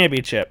national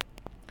championship.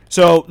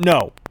 So,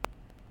 no.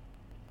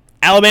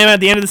 Alabama at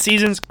the end of the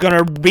season is going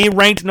to be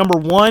ranked number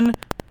 1.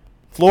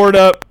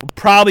 Florida will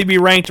probably be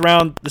ranked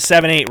around the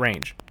 7-8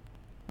 range.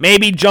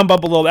 Maybe jump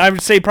up a little bit. I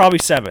would say probably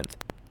 7th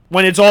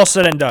when it's all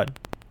said and done.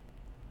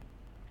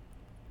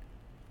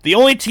 The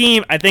only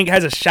team I think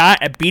has a shot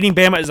at beating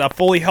Bama is a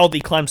fully healthy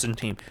Clemson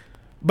team.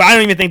 But I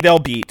don't even think they'll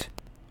beat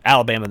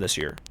Alabama this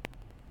year.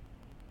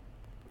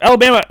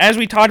 Alabama, as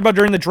we talked about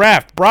during the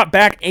draft, brought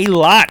back a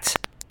lot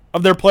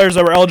of their players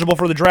that were eligible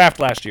for the draft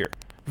last year.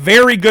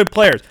 Very good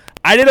players.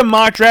 I did a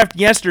mock draft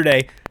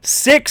yesterday.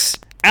 6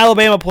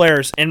 Alabama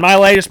players in my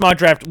latest mock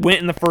draft went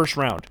in the first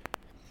round.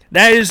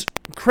 That is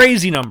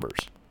crazy numbers.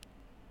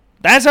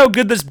 That's how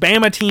good this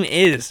Bama team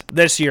is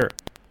this year.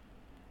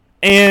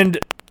 And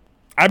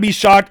I'd be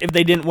shocked if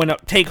they didn't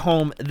take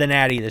home the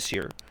Natty this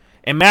year.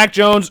 And Mac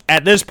Jones,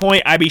 at this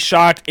point, I'd be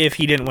shocked if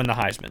he didn't win the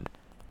Heisman.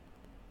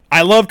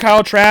 I love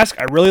Kyle Trask.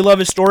 I really love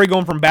his story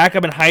going from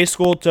backup in high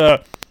school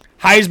to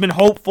Heisman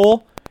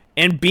hopeful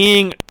and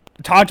being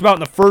talked about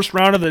in the first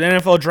round of the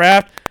NFL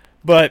draft.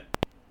 But,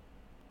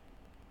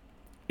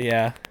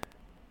 yeah,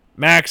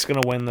 Mac's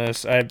going to win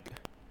this.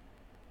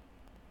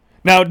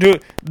 Now,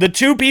 the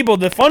two people,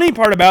 the funny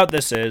part about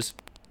this is,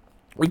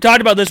 we've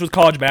talked about this with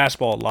college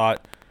basketball a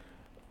lot.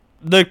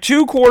 The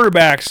two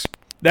quarterbacks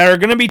that are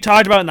going to be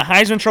talked about in the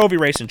Heisman Trophy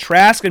race, and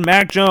Trask and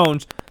Mac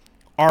Jones,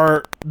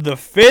 are the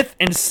 5th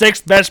and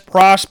 6th best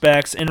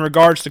prospects in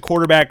regards to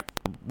quarterback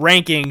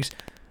rankings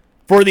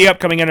for the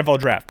upcoming NFL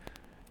draft.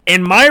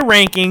 In my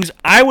rankings,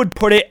 I would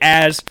put it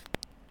as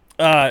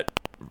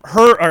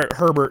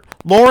Herbert,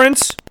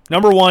 Lawrence,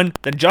 number 1,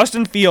 then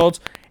Justin Fields,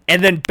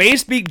 and then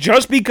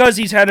just because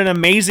he's had an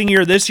amazing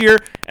year this year,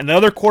 and the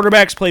other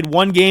quarterbacks played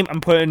one game,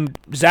 I'm putting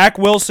Zach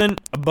Wilson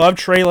above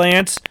Trey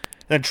Lance,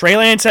 then Trey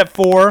Lance at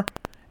 4,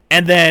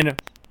 and then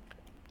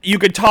you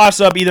could toss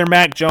up either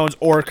Mac Jones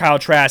or Kyle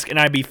Trask, and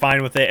I'd be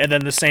fine with it, and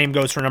then the same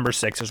goes for number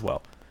 6 as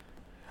well.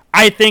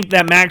 I think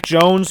that Mac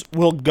Jones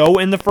will go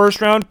in the first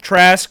round.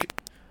 Trask,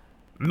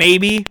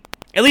 maybe,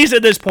 at least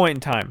at this point in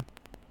time.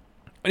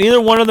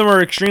 Neither one of them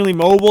are extremely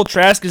mobile.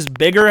 Trask is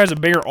bigger, has a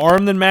bigger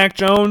arm than Mac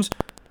Jones.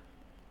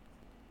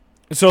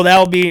 So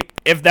that'll be,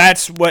 if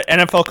that's what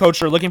NFL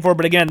coaches are looking for.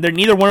 But again,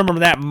 neither one of them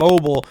are that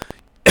mobile.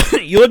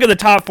 You look at the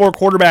top 4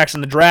 quarterbacks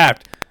in the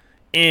draft,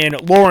 in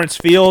Lawrence,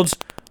 Fields,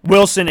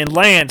 Wilson, and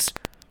Lance.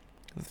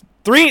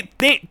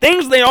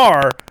 Things they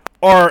are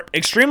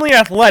extremely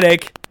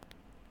athletic,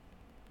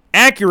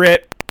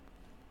 accurate,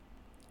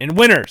 and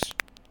winners.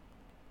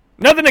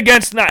 Nothing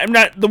against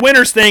the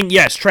winners thing.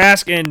 Yes,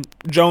 Trask and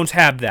Jones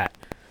have that,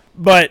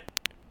 and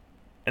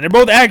they're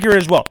both accurate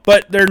as well.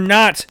 But they're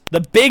not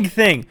the big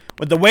thing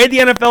with the way the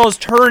NFL is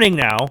turning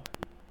now.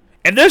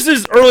 And this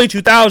is early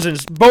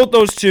 2000s. Both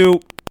those two,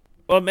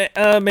 well,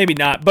 maybe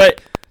not,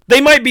 but they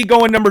might be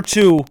going number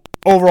 2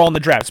 overall in the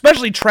draft,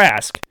 especially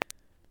Trask.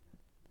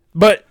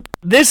 But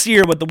this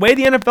year, with the way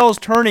the NFL is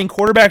turning,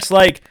 quarterbacks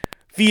like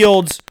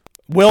Fields,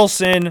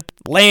 Wilson,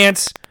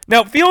 Lance.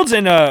 Now, Fields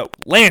and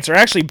Lance are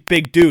actually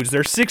big dudes.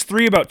 They're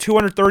 6'3", about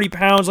 230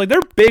 pounds. Like,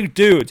 they're big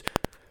dudes.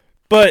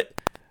 But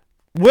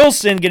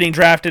Wilson getting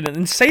drafted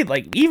and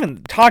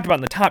even talked about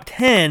in the top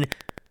 10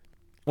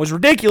 was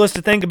ridiculous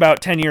to think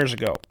about 10 years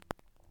ago.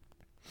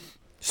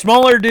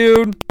 Smaller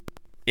dude,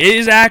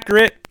 is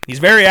accurate. He's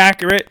very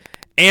accurate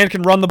and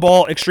can run the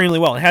ball extremely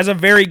well. And has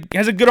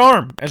a good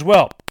arm as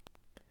well.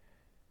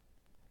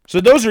 So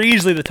those are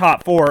easily the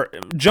top 4.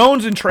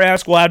 Jones and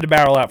Trask will have to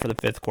battle out for the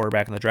 5th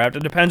quarterback in the draft.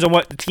 It depends on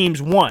what the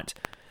teams want.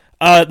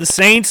 The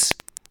Saints,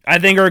 I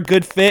think, are a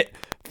good fit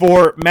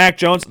for Mac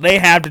Jones. They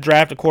have to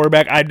draft a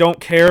quarterback. I don't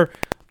care.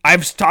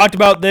 I've talked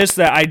about this,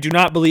 that I do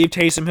not believe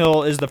Taysom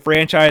Hill is the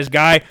franchise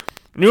guy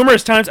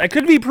numerous times. I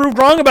could be proved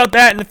wrong about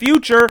that in the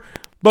future,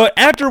 but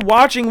after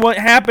watching what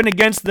happened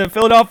against the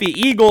Philadelphia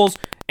Eagles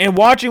and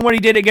watching what he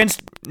did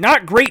against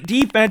not great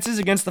defenses,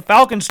 against the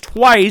Falcons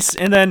twice,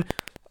 and then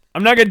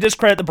I'm not going to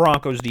discredit the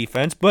Broncos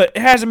defense, but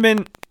it hasn't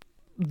been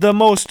the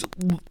most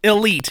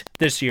elite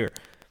this year.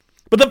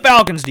 But the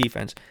Falcons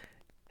defense,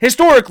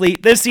 historically,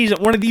 this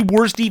season, one of the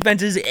worst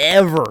defenses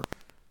ever.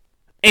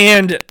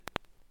 And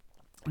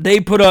they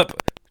put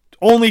up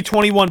only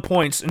 21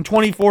 points and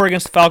 24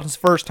 against the Falcons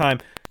the first time,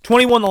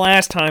 21 the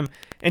last time,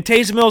 and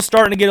Taysom Hill is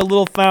starting to get a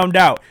little found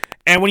out.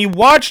 And when you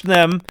watch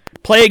them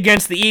play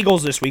against the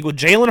Eagles this week with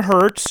Jalen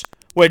Hurts,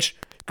 which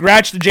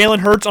congrats to Jalen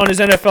Hurts on his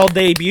NFL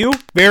debut.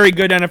 Very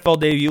good NFL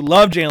debut.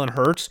 Love Jalen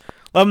Hurts.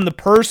 Love him the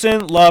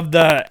person. Love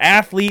the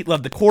athlete.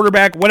 Love the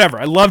quarterback. Whatever.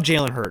 I love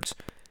Jalen Hurts.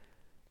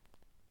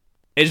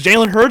 Is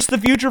Jalen Hurts the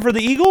future for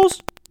the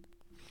Eagles?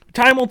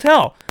 Time will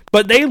tell.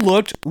 But they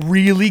looked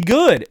really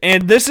good.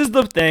 And this is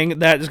the thing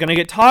that is going to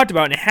get talked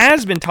about, and it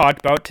has been talked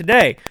about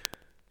today.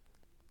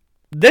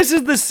 This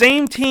is the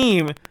same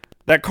team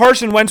that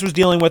Carson Wentz was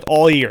dealing with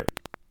all year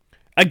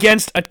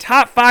against a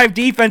top 5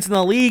 defense in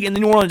the league in the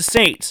New Orleans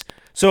Saints.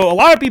 So a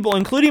lot of people,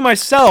 including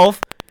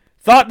myself,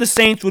 thought the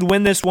Saints would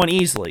win this one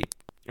easily.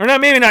 Or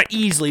maybe not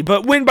easily,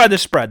 but win by the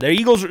spread.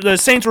 The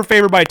Saints were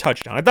favored by a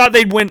touchdown. I thought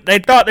they'd win. They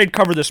thought they'd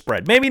cover the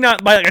spread. Maybe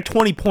not by a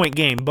 20-point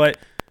game, but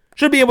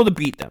should be able to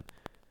beat them.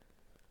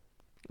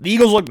 The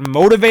Eagles looked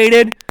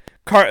motivated.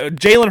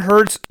 Jalen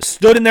Hurts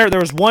stood in there. There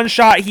was one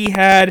shot he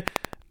had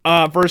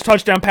for his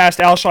touchdown pass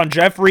to Alshon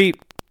Jeffrey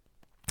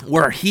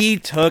where he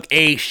took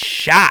a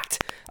shot.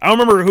 I don't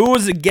remember who it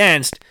was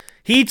against.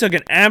 He took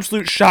an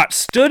absolute shot,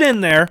 stood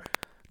in there,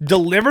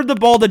 delivered the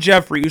ball to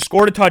Jeffrey, who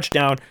scored a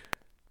touchdown,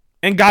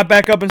 and got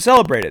back up and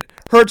celebrated.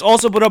 Hurts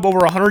also put up over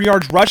 100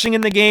 yards rushing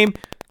in the game.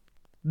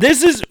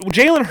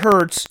 Jalen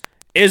Hurts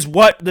is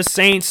what the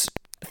Saints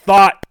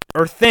thought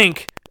or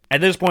think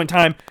at this point in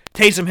time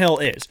Taysom Hill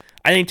is.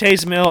 I think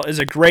Taysom Hill is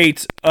a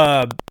great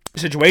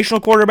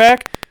situational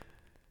quarterback,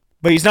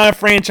 but he's not a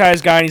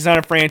franchise guy and he's not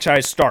a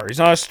franchise starter. He's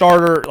not a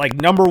starter, like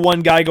number 1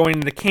 guy going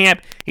into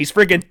camp. He's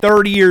freaking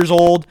 30 years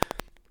old.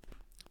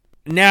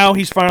 Now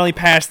he's finally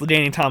passed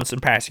LaDainian Tomlinson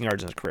passing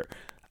yards in his career.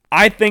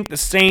 I think the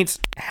Saints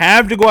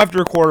have to go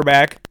after a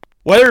quarterback,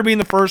 whether it be in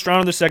the first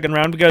round or the second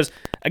round, because,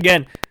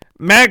 again,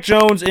 Mac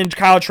Jones and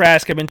Kyle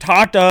Trask have been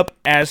talked up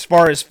as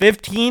far as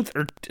 15th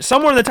or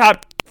somewhere in the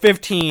top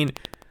 15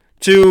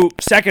 to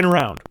second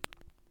round.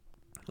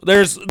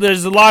 There's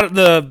a lot of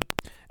the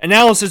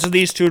analysis of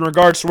these two in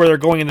regards to where they're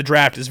going in the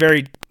draft is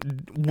very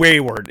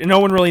wayward, and no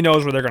one really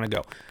knows where they're going to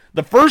go.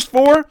 The first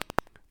four,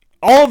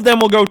 all of them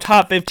will go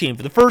top 15.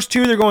 For the first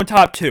two, they're going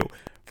top 2.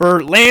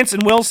 For Lance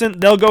and Wilson,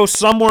 they'll go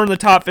somewhere in the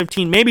top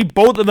 15, maybe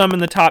both of them in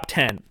the top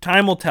 10.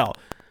 Time will tell.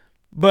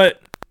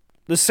 But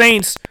the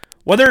Saints,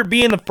 whether it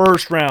be in the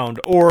first round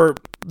or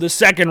the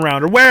second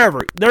round or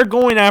wherever, they're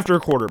going after a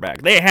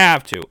quarterback. They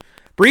have to.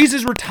 Breeze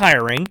is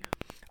retiring.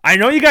 I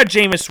know you got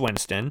Jameis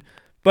Winston,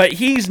 but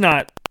he's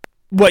not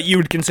what you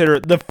would consider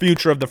the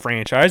future of the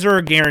franchise or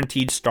a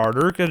guaranteed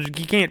starter because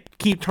you can't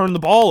keep turning the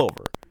ball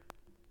over.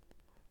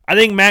 I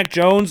think Mac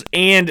Jones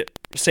and,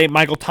 say,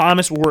 Michael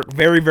Thomas will work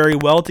very, very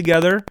well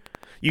together.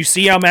 You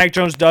see how Mac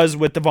Jones does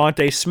with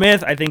Devontae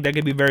Smith. I think that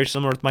could be very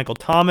similar with Michael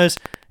Thomas.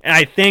 And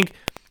I think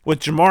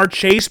with Jamar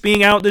Chase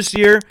being out this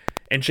year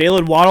and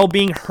Jalen Waddle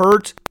being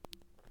hurt,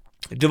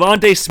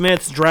 Devontae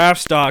Smith's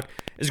draft stock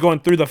is going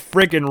through the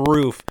freaking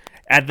roof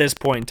at this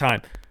point in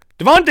time.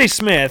 Devontae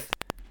Smith,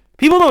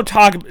 people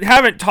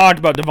haven't talked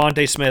about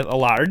Devontae Smith a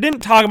lot, or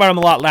didn't talk about him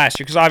a lot last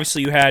year because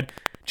obviously you had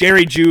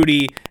Jerry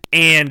Jeudy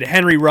and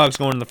Henry Ruggs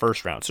going in the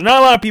first round. So not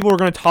a lot of people are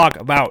going to talk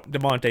about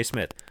Devontae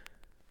Smith.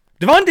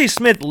 Devontae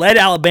Smith led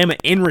Alabama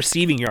in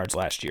receiving yards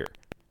last year.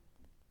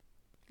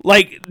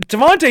 Like,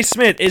 Devontae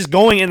Smith is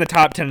going in the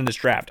top 10 in this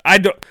draft. I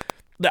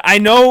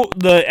know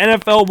the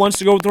NFL wants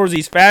to go towards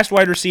these fast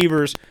wide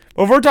receivers,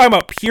 but if we're talking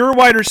about pure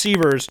wide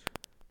receivers,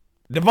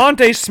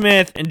 Devontae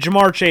Smith and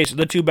Jamar Chase are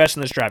the two best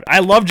in this draft. I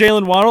love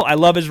Jalen Waddle. I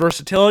love his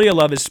versatility. I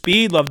love his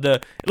speed. Love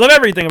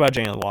everything about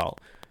Jalen Waddle.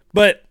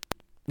 But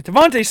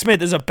Devontae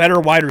Smith is a better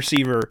wide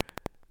receiver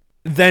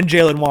than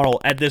Jalen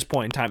Waddle at this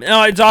point in time.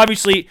 Now, it's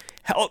obviously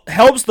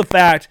helps the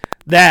fact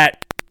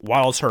that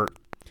Waddle's hurt.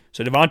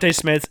 So Devontae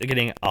Smith is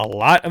getting a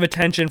lot of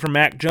attention from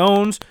Mac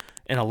Jones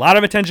and a lot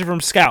of attention from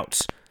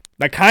scouts.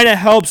 That kind of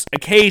helps a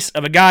case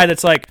of a guy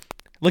that's like,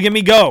 look at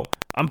me go.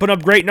 I'm putting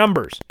up great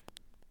numbers.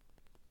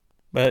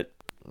 But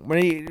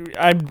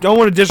I don't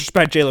want to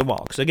disrespect Jalen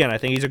Waddle because, again, I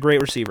think he's a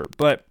great receiver.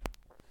 But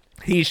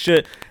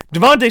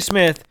Devontae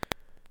Smith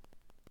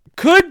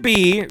could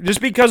be,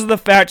 just because of the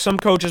fact some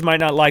coaches might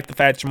not like the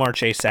fact Jamar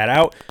Chase sat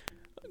out,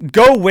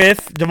 go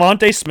with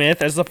Devontae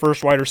Smith as the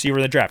first wide receiver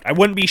in the draft. I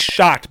wouldn't be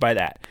shocked by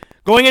that.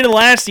 Going into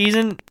last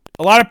season,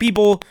 a lot of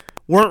people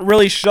weren't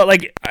really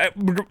shocked.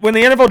 When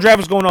the NFL draft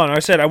was going on, I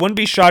said I wouldn't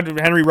be shocked if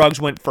Henry Ruggs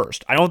went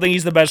first. I don't think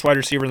he's the best wide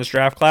receiver in this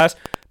draft class,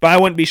 but I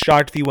wouldn't be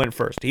shocked if he went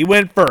first. He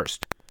went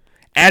first.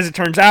 As it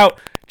turns out,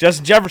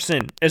 Justin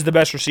Jefferson is the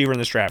best receiver in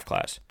this draft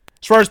class.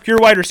 As far as pure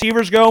wide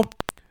receivers go,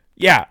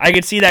 yeah, I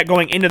could see that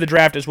going into the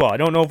draft as well. I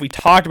don't know if we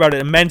talked about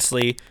it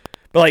immensely,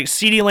 but like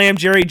CeeDee Lamb,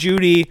 Jerry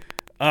Jeudy,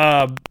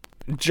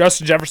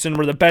 Justin Jefferson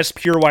were the best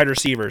pure wide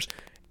receivers.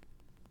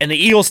 And the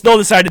Eagles still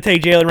decided to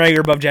take Jalen Reagor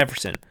above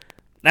Jefferson.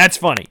 That's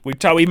funny.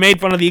 We made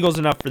fun of the Eagles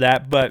enough for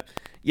that, but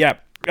yeah.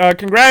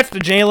 Congrats to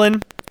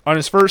Jalen on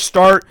his first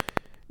start.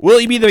 Will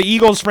he be the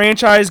Eagles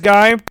franchise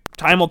guy?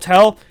 Time will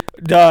tell.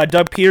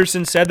 Doug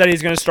Peterson said that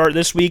he's going to start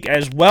this week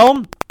as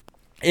well.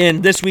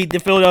 And this week, the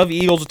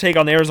Philadelphia Eagles will take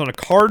on the Arizona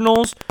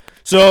Cardinals.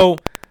 So,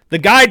 the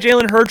guy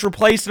Jalen Hurts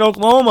replaced in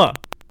Oklahoma.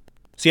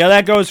 See how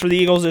that goes for the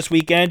Eagles this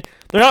weekend.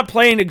 They're not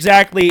playing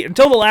exactly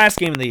until the last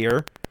game of the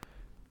year.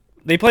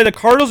 They play the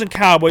Cardinals and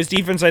Cowboys.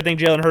 Defense, I think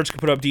Jalen Hurts could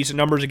put up decent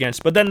numbers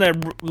against. But then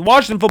the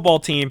Washington football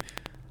team,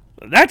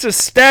 that's a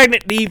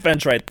stagnant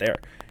defense right there.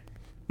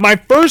 My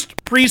first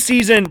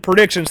preseason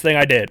predictions thing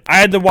I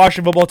had the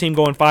Washington football team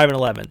going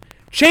 5-11.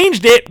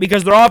 Changed it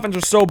because their offense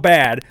was so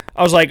bad.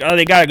 I was like, oh,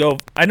 they got to go.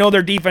 I know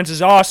their defense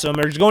is awesome.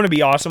 It's going to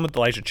be awesome with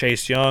Elijah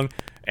Chase Young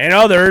and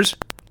others.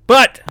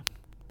 But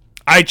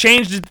I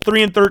changed it to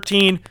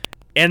 3-13,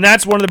 and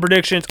that's one of the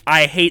predictions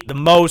I hate the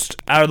most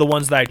out of the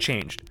ones that I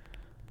changed.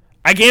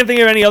 I can't think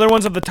of any other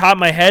ones off the top of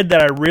my head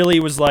that I really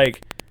was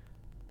like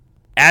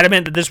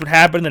adamant that this would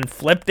happen and then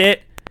flipped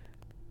it.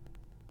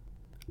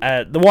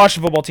 The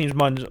Washington football team's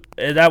one,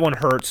 that one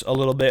hurts a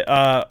little bit.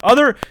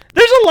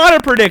 There's a lot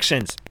of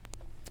predictions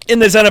in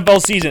this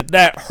NFL season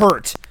that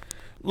hurt.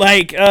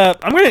 Like,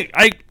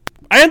 I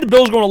had the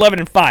Bills going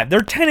 11-5.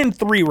 They're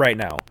 10-3 right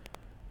now.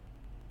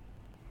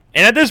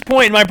 And at this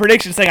point in my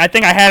predictions thing, I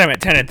think I had them at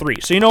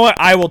 10-3. So you know what?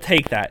 I will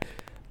take that.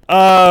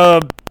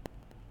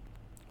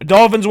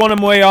 Dolphins won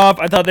them way off.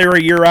 I thought they were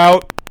a year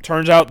out.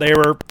 Turns out they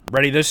were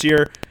ready this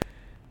year.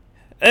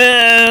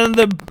 And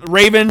the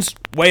Ravens,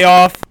 way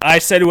off. I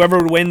said whoever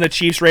would win the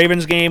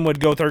Chiefs-Ravens game would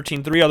go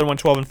 13-3. Other one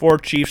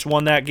 12-4. Chiefs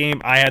won that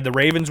game. I had the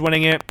Ravens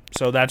winning it.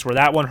 So that's where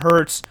that one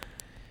hurts.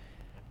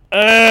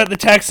 The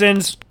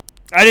Texans,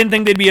 I didn't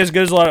think they'd be as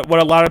good as what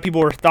a lot of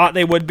people thought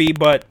they would be,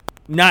 but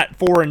not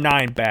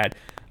 4-9 bad.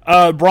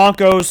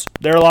 Broncos,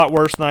 they're a lot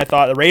worse than I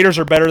thought. The Raiders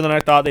are better than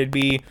I thought they'd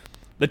be.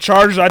 The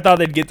Chargers, I thought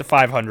they'd get to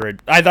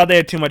 500. I thought they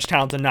had too much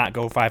talent to not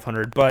go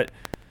 500, but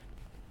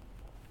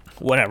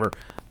whatever.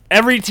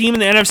 Every team in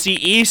the NFC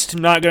East,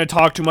 I'm not going to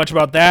talk too much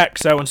about that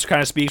because that one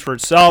kind of speaks for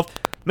itself.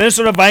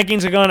 Minnesota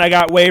Vikings, again, I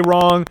got way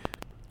wrong.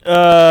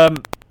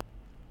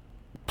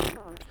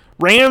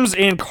 Rams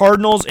and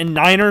Cardinals and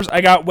Niners,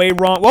 I got way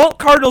wrong. Well,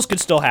 Cardinals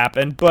could still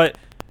happen, but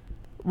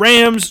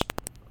Rams,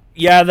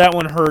 yeah, that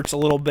one hurts a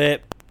little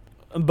bit.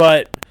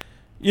 But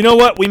you know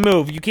what? We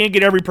move. You can't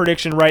get every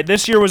prediction right.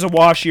 This year was a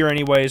wash year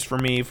anyways for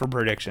me for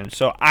predictions.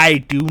 So I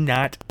do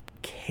not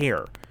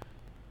care.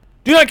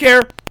 Do not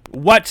care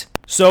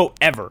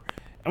whatsoever.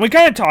 And we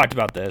kind of talked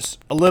about this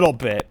a little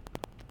bit.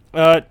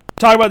 Talk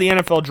about the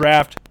NFL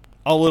draft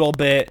a little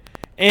bit.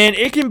 And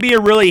it can be a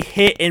really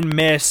hit and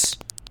miss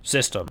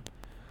system.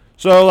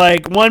 So,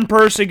 like, one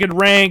person could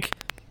rank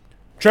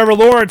Trevor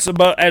Lawrence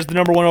as the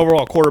number one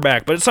overall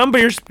quarterback. But some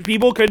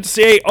people could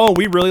say, oh,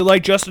 we really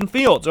like Justin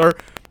Fields. Or,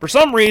 for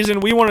some reason,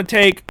 we want to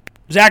take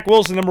Zach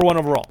Wilson number one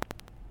overall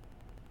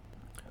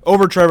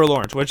over Trevor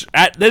Lawrence, which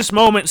at this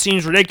moment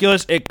seems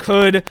ridiculous. It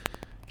could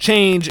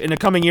change in the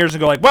coming years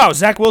and go like, wow,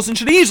 Zach Wilson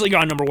should easily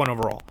gone number one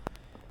overall.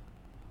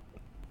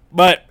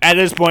 But at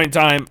this point in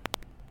time,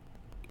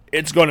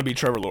 it's going to be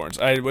Trevor Lawrence.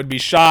 I would be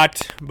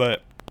shocked,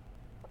 but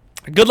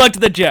good luck to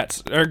the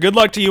Jets. Or good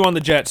luck to you on the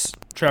Jets,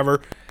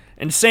 Trevor.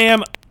 And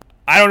Sam,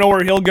 I don't know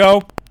where he'll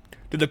go.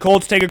 Did the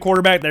Colts take a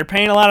quarterback? They're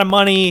paying a lot of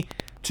money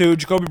to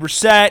Jacoby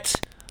Brissett,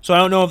 so I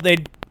don't know if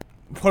they'd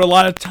put a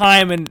lot of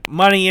time and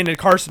money into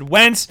Carson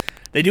Wentz.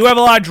 They do have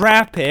a lot of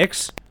draft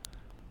picks,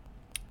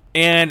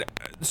 and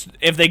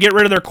if they get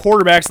rid of their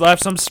quarterbacks, they'll have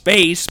some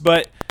space,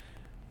 but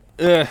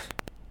I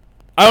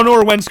don't know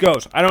where Wentz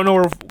goes. I don't know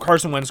where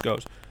Carson Wentz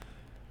goes.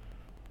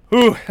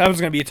 Ooh, that was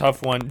going to be a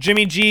tough one.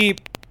 Jimmy G,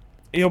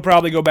 he'll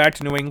probably go back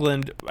to New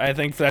England. I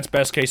think that's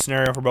best case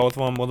scenario for both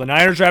of them. Will the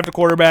Niners draft a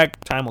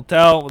quarterback? Time will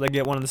tell. Will they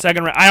get one in the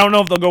second round? I don't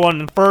know if they'll go one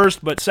in the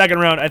first, but second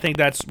round, I think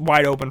that's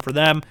wide open for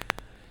them.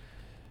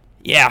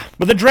 Yeah,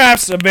 but the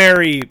draft's a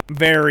very,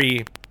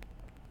 very...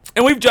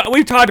 And we've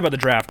talked about the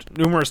draft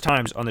numerous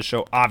times on the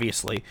show,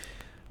 obviously.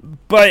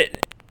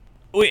 But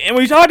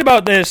we talked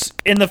about this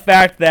in the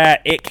fact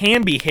that it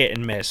can be hit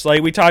and miss.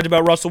 Like, we talked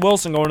about Russell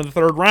Wilson going to the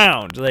third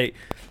round. Like,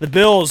 the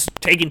Bills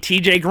taking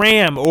T.J.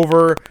 Graham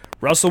over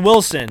Russell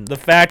Wilson. The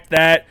fact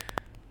that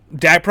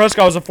Dak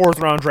Prescott was a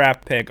fourth-round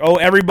draft pick. Oh,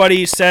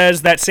 everybody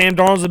says that Sam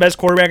Darnold's the best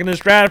quarterback in this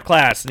draft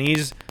class, and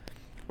he's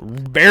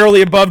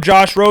barely above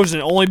Josh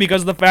Rosen, only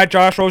because of the fact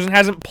Josh Rosen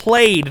hasn't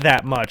played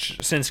that much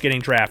since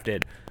getting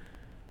drafted.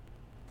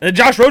 And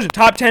Josh Rosen,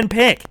 top 10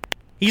 pick.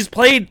 He's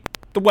played,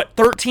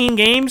 13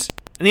 games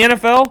in the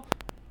NFL?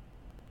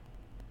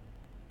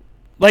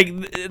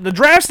 Like, the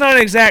draft's not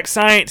an exact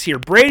science here.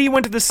 Brady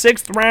went to the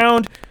 6th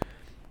round,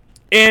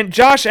 and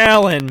Josh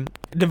Allen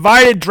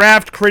divided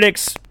draft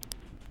critics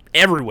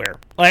everywhere.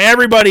 Like,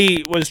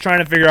 everybody was trying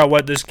to figure out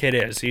what this kid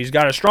is. He's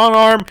got a strong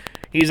arm,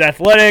 he's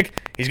athletic,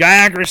 he's got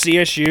accuracy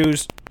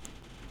issues,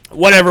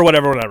 whatever.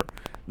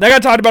 That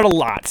got talked about a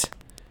lot.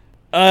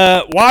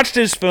 Watched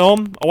his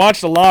film. I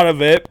watched a lot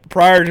of it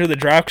prior to the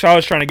draft because I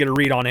was trying to get a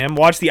read on him.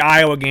 Watched the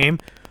Iowa game.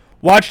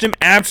 Watched him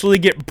absolutely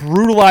get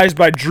brutalized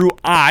by Drew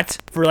Ott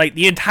for like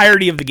the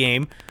entirety of the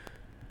game.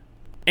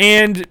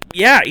 And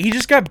yeah, he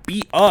just got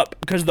beat up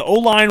because the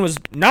O-line was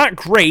not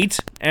great,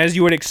 as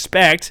you would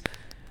expect.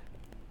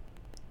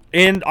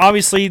 And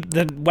obviously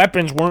the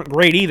weapons weren't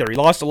great either. He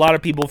lost a lot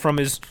of people from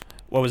his,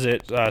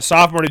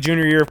 sophomore to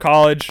junior year of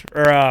college.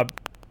 Or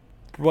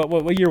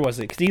what year was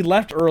it? Because he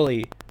left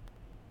early.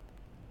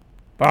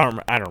 I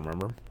don't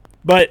remember.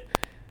 But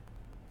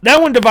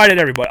that one divided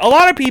everybody. A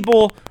lot of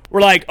people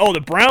were like, oh, the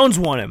Browns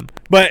won him.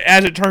 But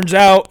as it turns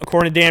out,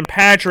 according to Dan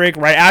Patrick,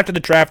 right after the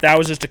draft, that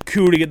was just a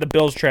coup to get the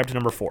Bills trapped to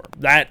number 4.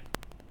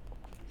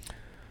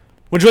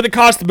 Which would have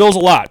cost the Bills a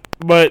lot.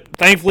 But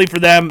thankfully for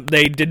them,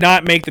 they did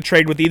not make the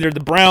trade with either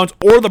the Browns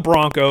or the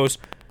Broncos.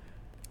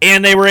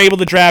 And they were able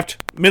to draft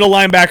middle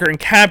linebacker and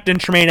captain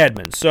Tremaine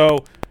Edmonds.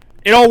 So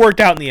it all worked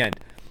out in the end.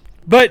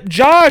 But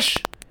Josh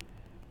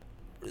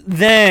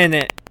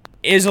then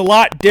is a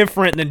lot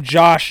different than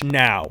Josh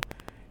now.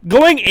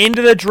 Going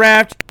into the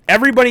draft,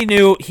 everybody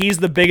knew he's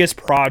the biggest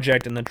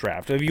project in the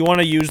draft. If you want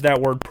to use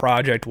that word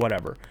project,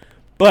 whatever.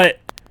 But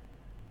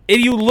if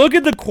you look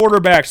at the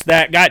quarterbacks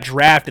that got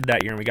drafted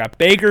that year, we got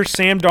Baker,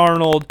 Sam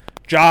Darnold,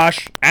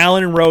 Josh,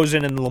 Allen,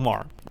 Rosen, and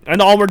Lamar.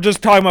 And all we're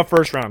just talking about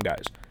first round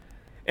guys.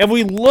 If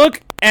we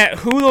look at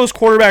who those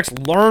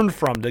quarterbacks learned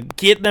from to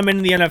get them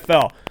into the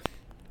NFL,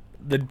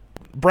 the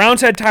Browns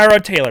had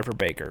Tyrod Taylor for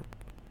Baker.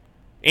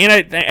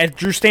 And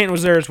Drew Stanton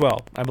was there as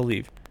well, I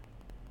believe.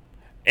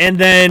 And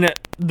then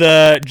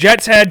the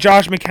Jets had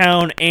Josh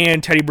McCown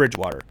and Teddy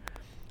Bridgewater.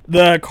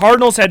 The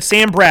Cardinals had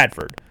Sam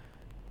Bradford.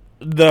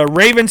 The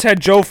Ravens had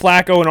Joe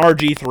Flacco and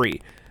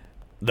RG3.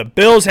 The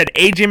Bills had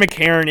A.J.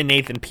 McCarron and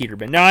Nathan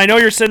Peterman. Now, I know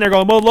you're sitting there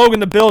going, well, Logan,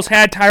 the Bills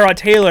had Tyrod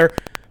Taylor.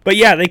 But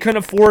yeah, they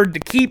couldn't afford to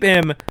keep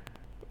him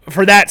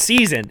for that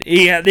season.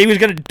 He was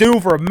going to do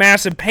for a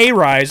massive pay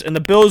rise, and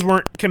the Bills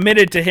weren't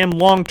committed to him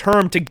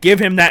long-term to give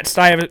him that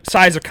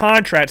size of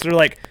contract. So they're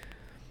like,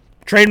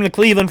 trade him to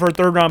Cleveland for a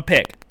third-round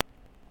pick.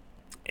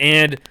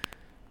 And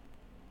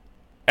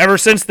ever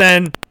since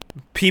then,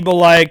 people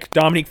like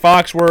Dominique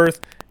Foxworth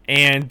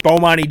and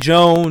Bomani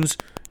Jones,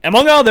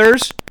 among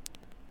others,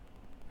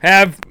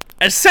 have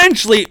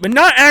essentially, but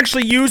not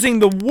actually using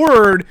the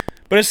word,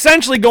 but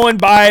essentially going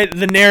by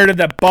the narrative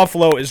that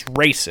Buffalo is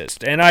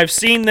racist. And I've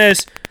seen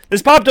this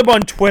popped up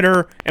on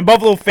Twitter, and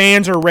Buffalo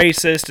fans are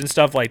racist and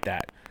stuff like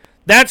that.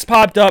 That's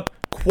popped up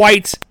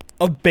quite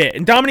a bit.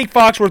 And Dominique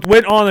Foxworth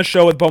went on the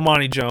show with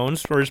Bomani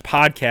Jones for his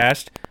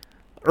podcast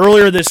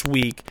earlier this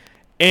week,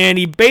 and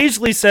he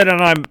basically said,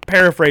 and I'm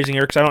paraphrasing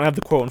here because I don't have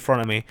the quote in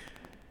front of me,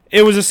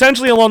 it was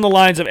essentially along the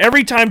lines of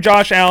every time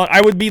Josh Allen,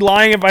 I would be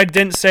lying if I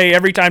didn't say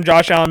every time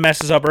Josh Allen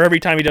messes up or every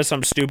time he does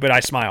something stupid, I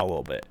smile a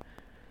little bit.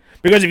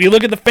 Because if you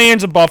look at the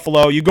fans of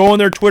Buffalo, you go on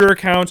their Twitter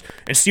accounts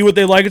and see what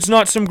they like, it's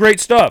not some great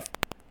stuff.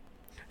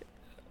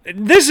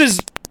 This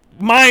is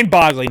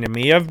mind-boggling to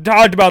me. I've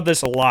talked about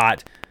this a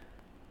lot.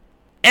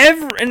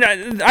 And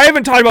I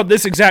haven't talked about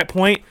this exact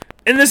point,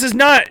 and this is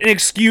not an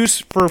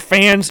excuse for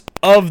fans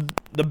of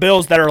the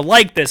Bills that are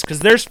like this, because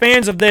there's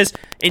fans of this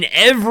in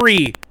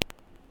every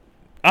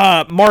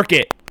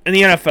market in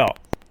the NFL.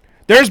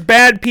 There's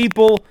bad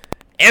people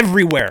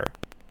everywhere.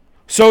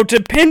 So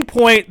to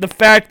pinpoint the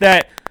fact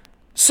that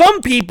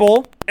some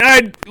people, and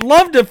I'd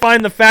love to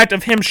find the fact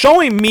of him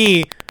showing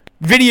me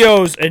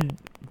videos and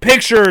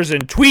pictures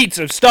and tweets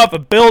of stuff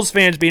of Bills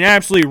fans being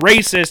absolutely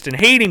racist and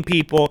hating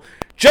people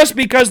just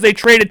because they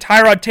traded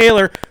Tyrod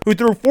Taylor, who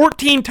threw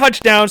 14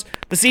 touchdowns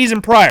the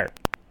season prior.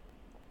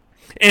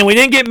 And we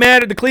didn't get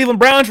mad at the Cleveland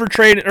Browns for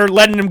trading or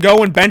letting him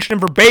go and benching him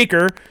for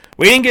Baker.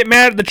 We didn't get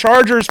mad at the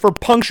Chargers for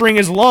puncturing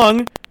his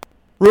lung,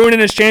 ruining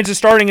his chances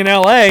starting in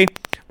LA.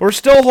 We're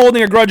still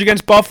holding a grudge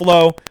against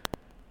Buffalo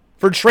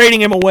for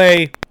trading him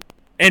away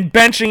and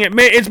benching it.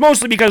 It's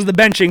mostly because of the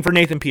benching for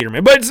Nathan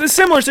Peterman. But it's a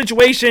similar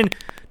situation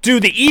to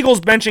the Eagles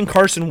benching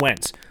Carson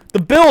Wentz. The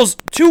Bills,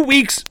 2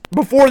 weeks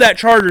before that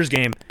Chargers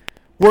game,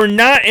 were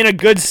not in a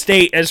good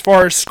state as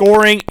far as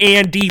scoring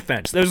and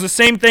defense. There was the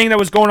same thing that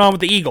was going on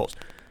with the Eagles.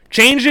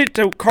 Change it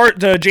to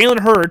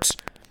Jalen Hurts.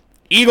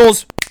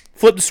 Eagles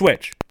flip the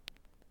switch.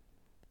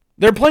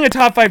 They're playing a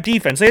top 5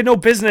 defense. They had no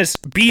business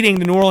beating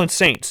the New Orleans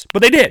Saints,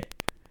 but they did.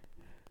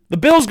 The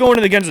Bills going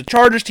against a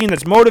Chargers team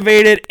that's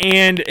motivated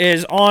and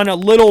is on a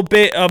little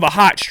bit of a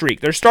hot streak.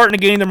 They're starting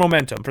to gain their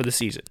momentum for the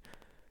season.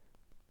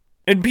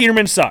 And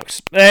Peterman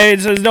sucks.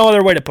 There's no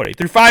other way to put it.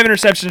 Threw 5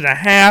 interceptions and a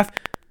half.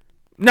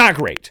 Not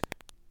great.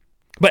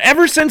 But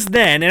ever since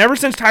then, and ever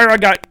since Tyrod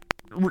got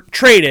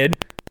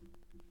traded,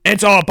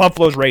 it's all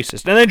Buffalo's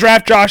racist. And then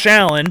draft Josh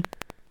Allen.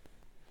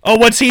 Oh,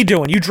 what's he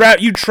doing? You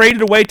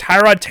traded away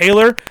Tyrod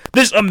Taylor,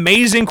 this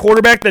amazing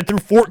quarterback that threw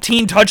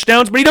 14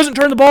 touchdowns, but he doesn't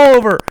turn the ball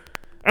over.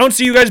 I don't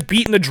see you guys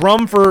beating the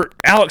drum for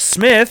Alex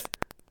Smith.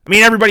 I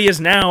mean, everybody is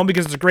now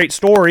because it's a great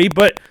story,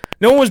 but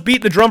no one was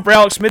beating the drum for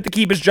Alex Smith to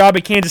keep his job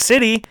at Kansas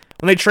City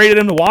when they traded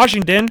him to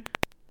Washington.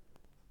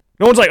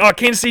 No one's like, oh,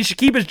 Kansas City should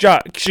keep his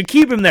job, should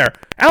keep him there.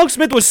 Alex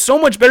Smith was so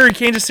much better in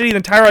Kansas City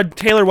than Tyrod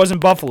Taylor was in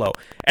Buffalo.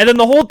 And then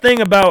the whole thing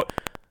about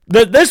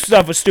this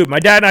stuff was stupid. My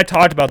dad and I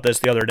talked about this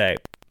the other day.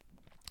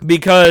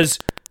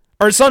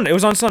 Sunday, it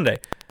was on Sunday.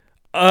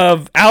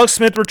 Of Alex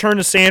Smith returned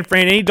to San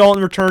Fran, Andy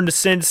Dalton returned to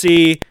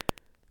Cincy.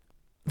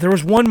 There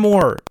was one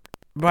more,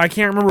 but I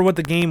can't remember what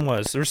the game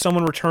was. There was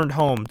someone returned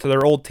home to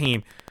their old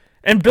team.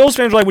 And Bills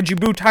fans were like, would you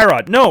boo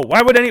Tyrod? No.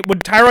 Why would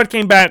Tyrod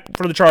came back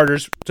for the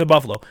Chargers to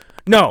Buffalo?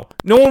 No.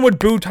 No one would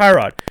boo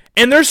Tyrod.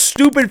 And there's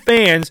stupid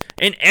fans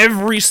in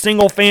every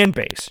single fan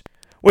base,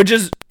 which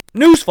is,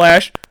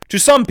 newsflash, to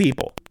some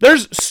people.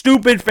 There's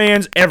stupid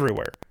fans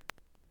everywhere.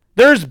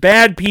 There's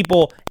bad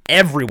people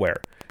everywhere.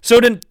 So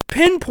to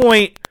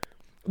pinpoint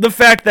the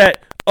fact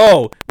that,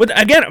 but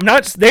again,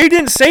 they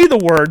didn't say the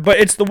word, but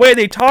it's the way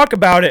they talk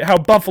about it, how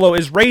Buffalo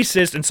is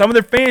racist, and some of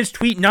their fans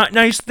tweet not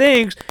nice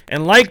things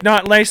and like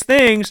not nice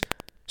things,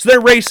 so they're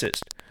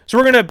racist. So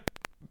we're going to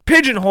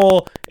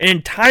pigeonhole an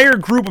entire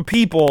group of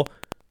people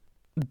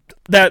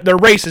that they're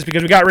racist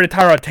because we got rid of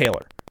Tyrod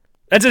Taylor.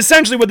 That's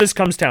essentially what this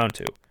comes down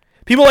to.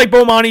 People like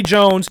Bomani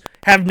Jones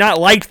have not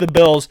liked the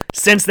Bills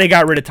since they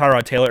got rid of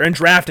Tyrod Taylor and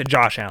drafted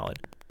Josh Allen.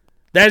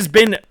 That has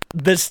been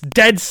this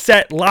dead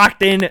set,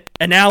 locked in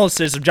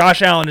analysis of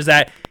Josh Allen is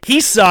that he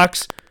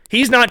sucks.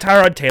 He's not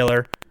Tyrod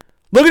Taylor.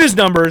 Look at his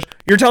numbers.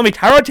 You're telling me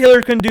Tyrod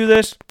Taylor couldn't do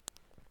this?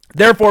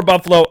 Therefore,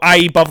 Buffalo,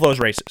 i.e. Buffalo, is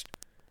racist.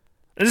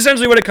 That's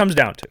essentially what it comes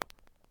down to.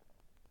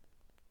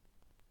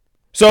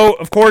 So,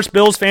 of course,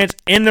 Bills fans,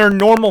 in their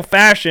normal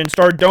fashion,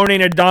 start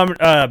donating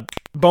to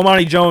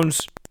Bomani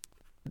Jones'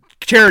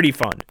 charity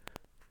fund.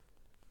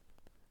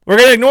 We're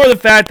going to ignore the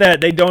fact that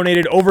they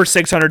donated over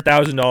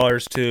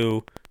 $600,000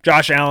 to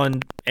Josh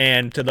Allen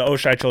and to the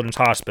Oshai Children's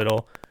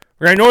Hospital.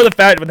 We're going to ignore the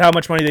fact with how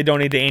much money they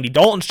donated to Andy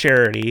Dalton's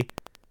charity.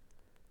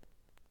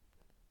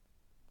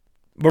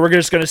 But we're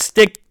just going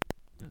to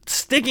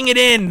sticking it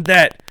in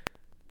that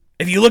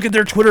if you look at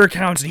their Twitter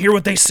accounts and hear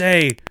what they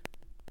say,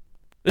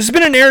 this has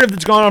been a narrative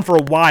that's gone on for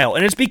a while.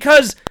 And it's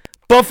because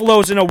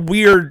Buffalo's in a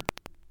weird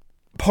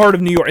part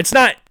of New York. It's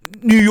not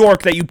New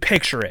York that you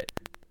picture it.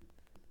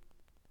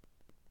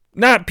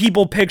 Not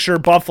people picture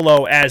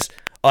Buffalo as,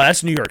 oh,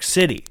 that's New York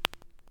City.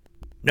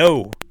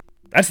 No,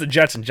 that's the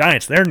Jets and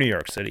Giants. They're New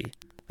York City.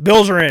 The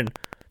Bills are in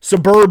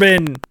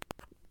suburban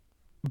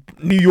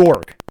New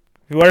York,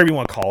 whatever you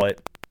want to call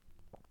it.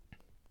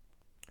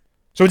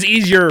 So it's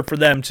easier for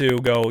them to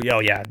go,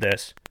 oh yeah,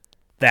 this,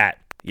 that,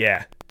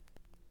 yeah.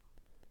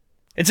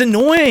 It's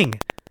annoying.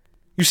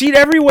 You see it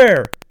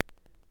everywhere.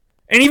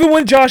 And even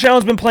when Josh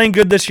Allen's been playing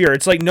good this year,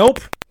 it's like, nope,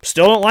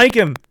 still don't like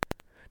him.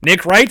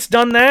 Nick Wright's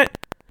done that.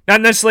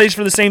 Not necessarily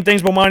for the same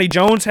things Bomani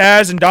Jones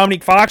has and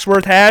Dominique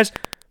Foxworth has,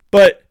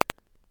 but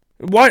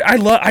what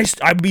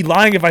I'd be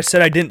lying if I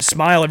said I didn't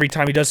smile every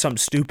time he does something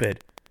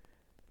stupid.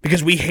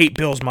 Because we hate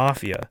Bills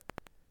Mafia.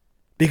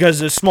 Because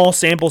the small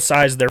sample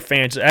size of their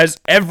fans, as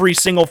every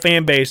single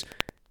fan base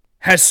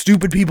has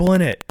stupid people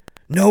in it.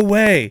 No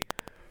way.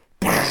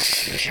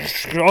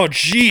 Oh,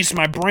 jeez,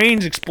 my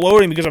brain's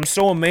exploding because I'm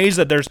so amazed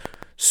that there's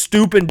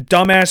stupid,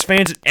 dumbass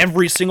fans in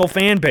every single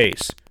fan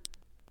base.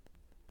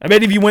 I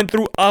bet if you went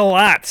through a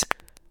lot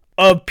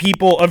of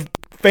people, of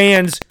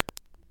fans'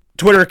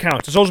 Twitter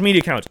accounts, social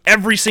media accounts,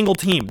 every single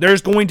team,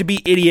 there's going to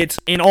be idiots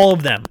in all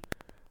of them.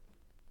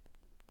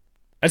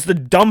 That's the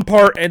dumb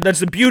part, and that's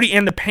the beauty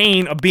and the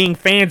pain of being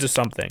fans of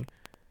something.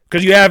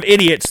 Because you have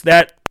idiots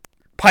that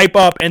pipe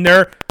up, and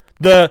they're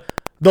the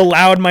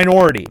loud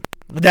minority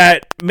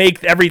that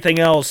make everything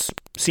else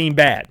seem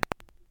bad.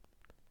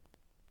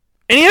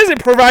 And he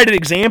hasn't provided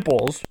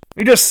examples.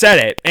 He just said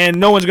it, and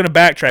no one's going to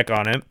backtrack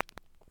on it.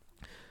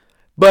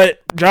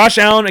 But Josh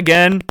Allen,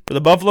 again, for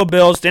the Buffalo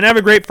Bills, didn't have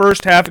a great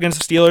first half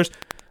against the Steelers.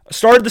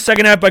 Started the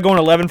second half by going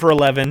 11 for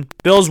 11.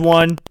 Bills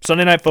won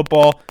Sunday Night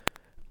Football.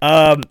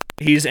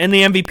 He's in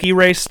the MVP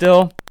race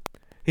still.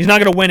 He's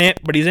not going to win it,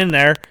 but he's in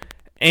there.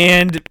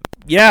 And,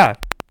 yeah,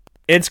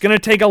 it's going to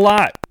take a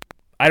lot.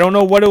 I don't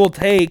know what it will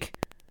take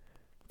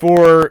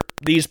for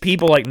these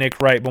people like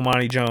Nick Wright,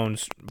 Bomani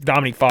Jones,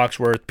 Dominique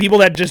Foxworth, people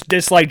that just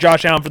dislike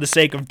Josh Allen for the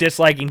sake of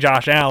disliking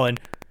Josh Allen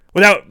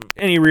without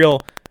any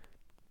real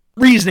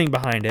reasoning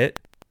behind it.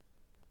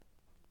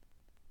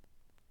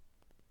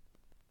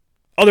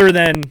 Other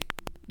than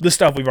the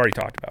stuff we've already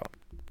talked about.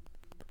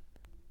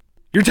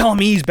 You're telling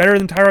me he's better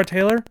than Tyrod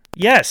Taylor?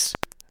 Yes.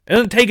 It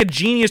doesn't take a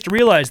genius to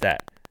realize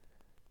that.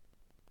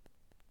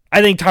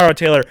 I think Tyrod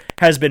Taylor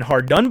has been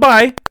hard done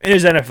by in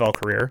his NFL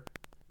career.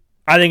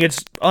 I think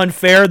it's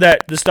unfair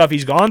that the stuff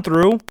he's gone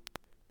through.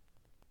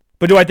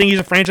 But do I think he's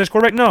a franchise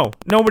quarterback? No.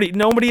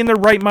 Nobody in their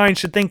right mind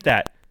should think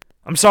that.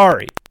 I'm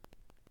sorry.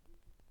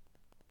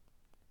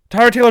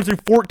 Tyrod Taylor threw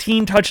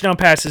 14 touchdown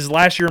passes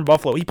last year in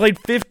Buffalo. He played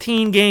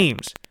 15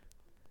 games.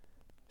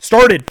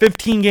 Started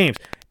 15 games.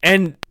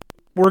 And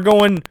we're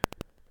going,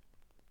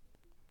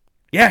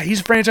 yeah,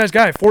 he's a franchise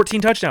guy.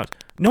 14 touchdowns.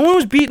 No one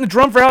was beating the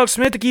drum for Alex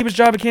Smith to keep his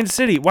job in Kansas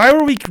City. Why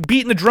were we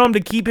beating the drum to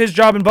keep his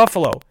job in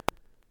Buffalo?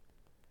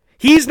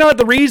 He's not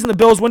the reason the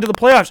Bills went to the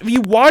playoffs. If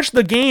you watch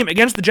the game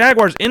against the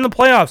Jaguars in the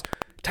playoffs,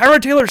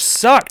 Tyrod Taylor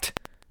sucked.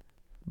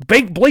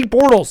 Blake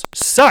Bortles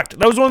sucked.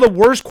 That was one of the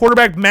worst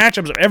quarterback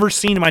matchups I've ever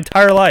seen in my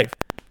entire life.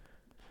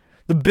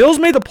 The Bills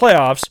made the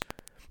playoffs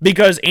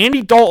because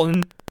Andy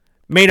Dalton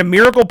made a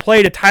miracle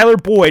play to Tyler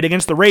Boyd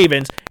against the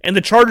Ravens, and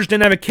the Chargers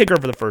didn't have a kicker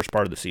for the first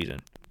part of the season.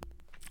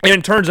 And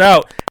it turns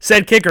out,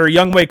 said kicker,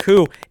 Younghoe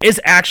Koo, is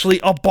actually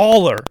a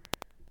baller.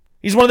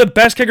 He's one of the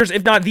best kickers,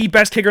 if not the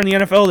best kicker in the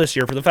NFL this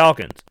year for the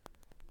Falcons.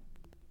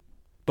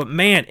 But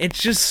man,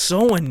 it's just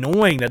so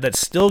annoying that that's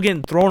still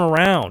getting thrown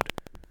around.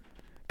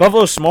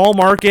 Buffalo's small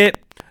market.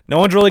 No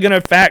one's really going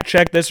to fact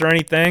check this or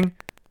anything.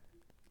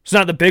 It's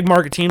not the big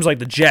market teams like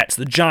the Jets,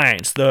 the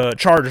Giants, the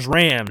Chargers,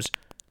 Rams,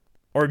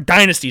 or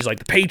dynasties like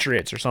the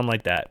Patriots or something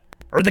like that.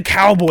 Or the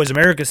Cowboys,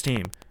 America's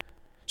team.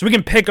 So we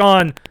can pick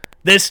on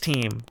this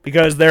team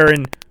because they're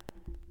in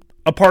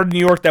a part of New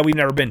York that we've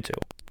never been to.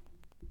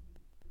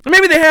 And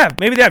maybe they have.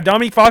 Maybe they have.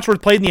 Dominique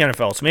Foxworth played in the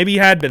NFL, so maybe he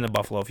had been to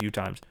Buffalo a few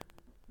times.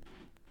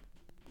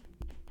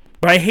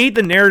 But I hate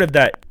the narrative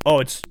that, oh,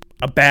 it's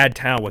a bad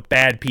town with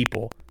bad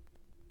people.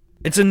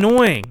 It's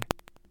annoying.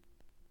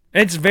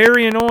 It's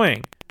very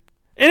annoying.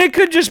 And it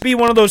could just be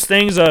one of those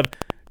things of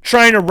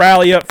trying to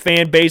rally up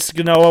fan base,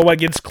 what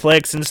gets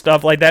clicks and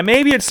stuff like that.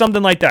 Maybe it's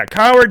something like that.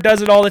 Coward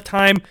does it all the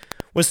time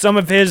with some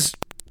of his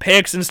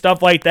picks and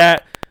stuff like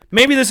that.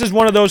 Maybe this is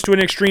one of those to an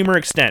extremer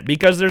extent,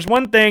 because there's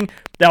one thing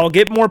that will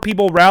get more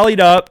people rallied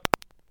up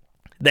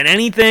than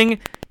anything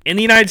in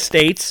the United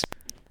States.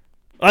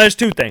 There's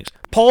two things.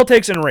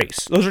 Politics and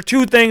race. Those are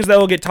two things that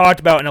will get talked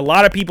about, and a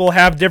lot of people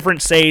have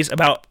different says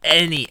about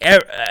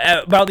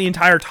about the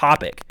entire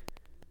topic.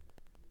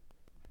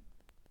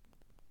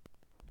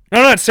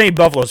 I'm not saying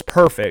Buffalo's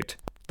perfect.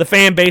 The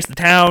fan base, the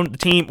town, the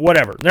team,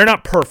 whatever. They're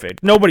not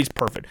perfect. Nobody's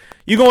perfect.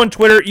 You go on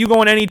Twitter, you go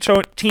on any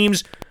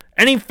teams,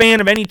 any fan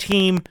of any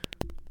team,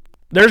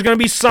 there's going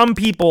to be some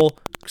people,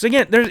 because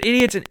again, there's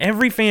idiots in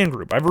every fan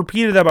group. I've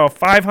repeated that about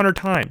 500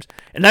 times.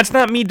 And that's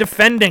not me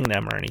defending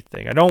them or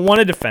anything. I don't want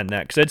to defend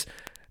that, because it's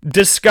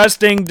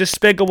disgusting,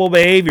 despicable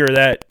behavior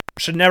that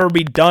should never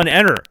be done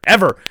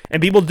ever.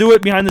 And people do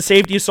it behind the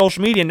safety of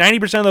social media.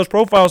 90% of those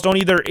profiles don't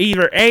either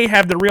A,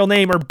 have the real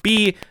name, or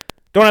B,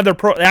 don't have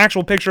the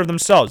actual picture of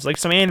themselves, like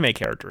some anime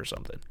character or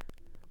something.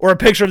 Or a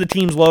picture of the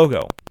team's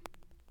logo.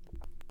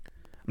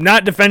 I'm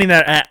not defending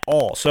that at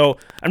all. So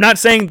I'm not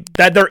saying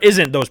that there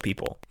isn't those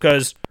people,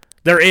 because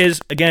there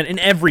is, again, in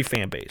every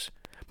fan base.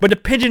 But to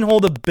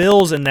pigeonhole the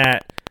Bills in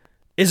that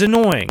is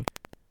annoying.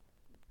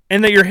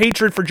 And that your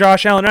hatred for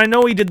Josh Allen, I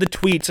know he did the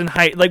tweets in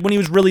when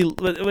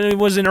he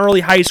was in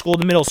early high school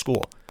to middle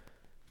school.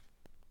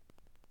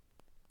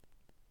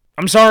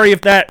 I'm sorry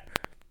if that.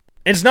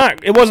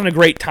 It wasn't a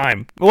great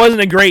time. It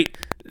wasn't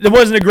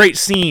a great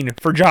scene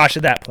for Josh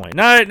at that point.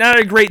 Not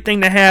a great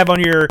thing to have on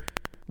your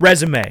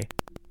resume.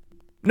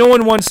 No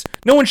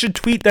one should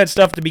tweet that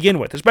stuff to begin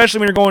with, especially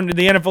when you're going to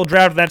the NFL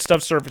draft and that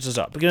stuff surfaces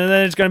up, because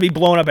then it's going to be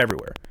blown up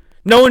everywhere.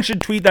 No one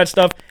should tweet that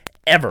stuff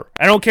ever.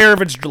 I don't care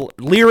if it's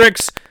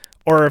lyrics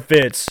or if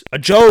it's a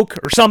joke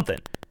or something.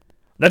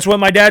 That's what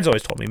my dad's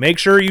always told me. Make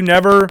sure you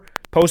never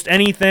post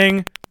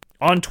anything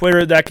on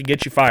Twitter that could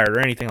get you fired or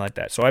anything like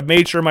that. So I've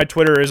made sure my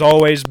Twitter has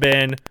always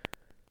been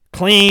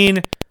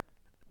clean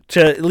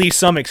to at least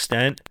some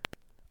extent.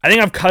 I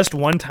think I've cussed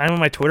one time on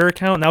my Twitter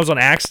account, and that was on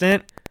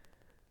accident.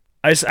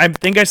 I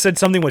think I said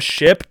something was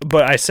ship,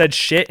 but I said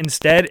shit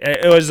instead.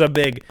 It was a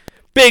big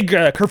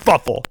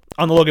kerfuffle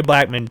on the Logan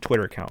Blackman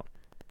Twitter account.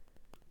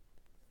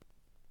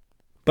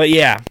 But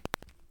yeah,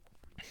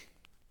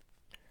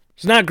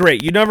 it's not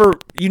great. You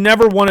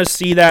never want to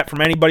see that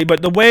from anybody.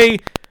 But the way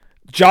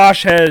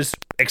Josh has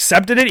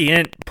accepted it, he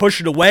didn't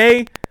push it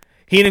away.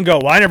 He didn't go,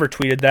 well, I never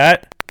tweeted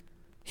that.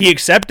 He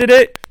accepted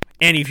it,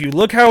 and if you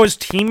look how his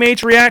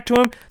teammates react to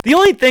him, the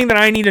only thing that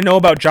I need to know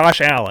about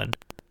Josh Allen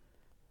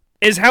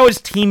is how his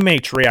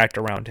teammates react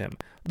around him.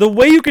 The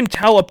way you can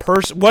tell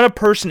what a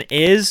person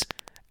is,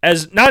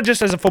 as not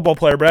just as a football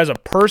player, but as a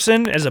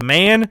person, as a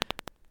man,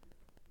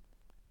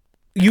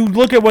 you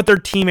look at what their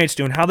teammates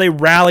do and how they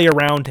rally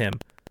around him.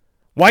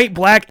 White,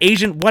 black,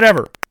 Asian,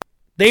 whatever.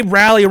 They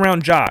rally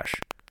around Josh.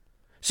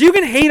 So you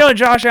can hate on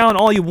Josh Allen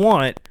all you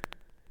want.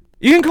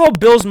 You can call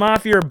Bills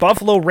Mafia or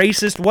Buffalo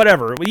racist,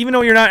 whatever. Even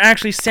though you're not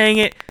actually saying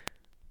it,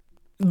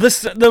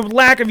 the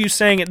lack of you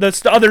saying it, the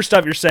other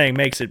stuff you're saying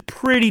makes it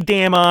pretty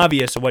damn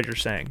obvious of what you're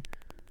saying.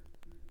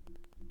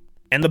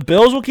 And the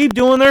Bills will keep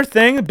doing their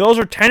thing. The Bills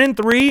are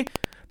 10-3,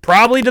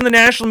 probably to the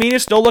national media,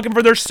 still looking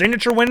for their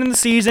signature win in the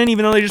season,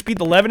 even though they just beat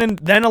the 11-1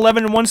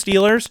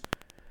 Steelers.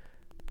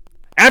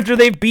 After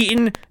they've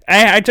beaten,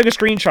 I took a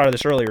screenshot of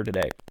this earlier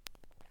today.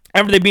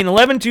 After they've beaten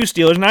 11-2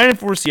 Steelers, 9-4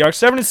 Seahawks,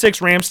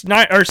 7-6 Rams,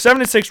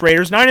 7-6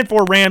 Raiders,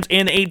 9-4 Rams,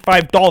 and the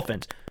 8-5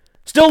 Dolphins.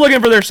 Still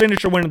looking for their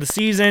signature win of the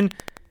season.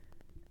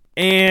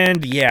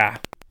 And yeah,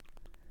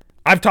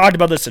 I've talked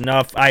about this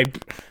enough.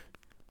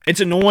 It's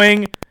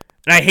annoying,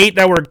 and I hate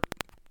that we're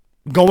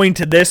going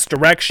to this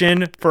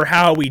direction for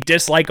how we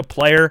dislike a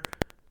player,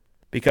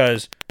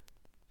 because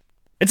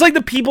it's like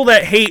the people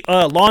that hate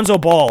Lonzo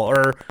Ball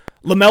or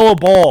LaMelo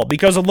Ball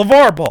because of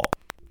LeVar Ball.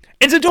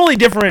 It's a totally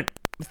different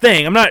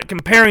thing. I'm not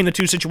comparing the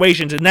two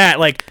situations in that,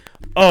 like,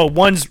 oh,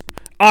 one's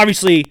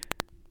obviously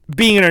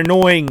being an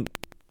annoying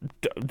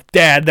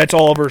dad that's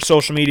all over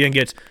social media and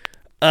gets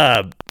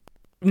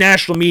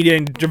national media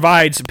and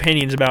divides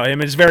opinions about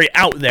him. It's very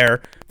out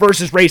there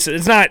versus racist.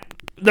 It's not,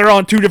 they're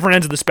on two different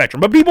ends of the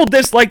spectrum. But people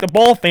dislike the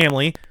Ball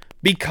family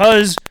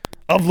because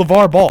of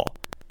LeVar Ball.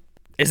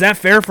 Is that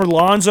fair for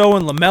Lonzo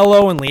and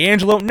LaMelo and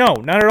LiAngelo? No,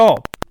 not at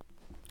all.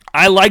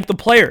 I like the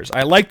players.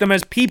 I like them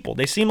as people.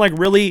 They seem like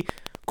really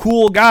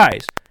cool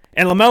guys.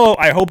 And LaMelo,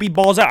 I hope he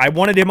balls out. I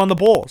wanted him on the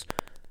Bulls.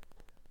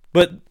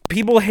 But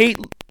people hate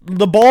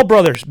the Ball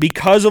brothers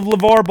because of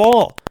LeVar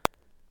Ball.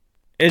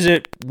 Is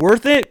it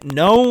worth it?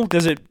 No.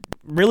 Does it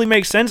really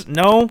make sense?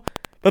 No.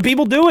 But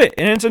people do it,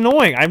 and it's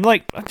annoying. I'm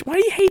like, why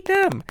do you hate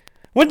them?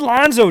 What did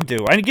Lonzo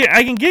do? I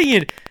can get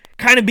you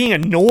kind of being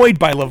annoyed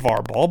by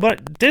LeVar Ball,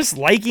 but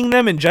disliking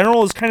them in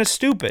general is kind of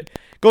stupid.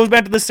 Goes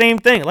back to the same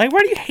thing. Like,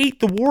 why do you hate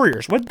the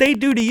Warriors? What did they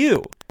do to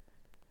you?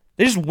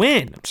 They just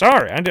win. I'm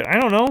sorry. I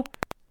don't know.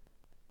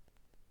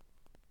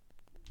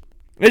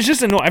 It's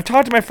just annoying. I've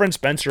talked to my friend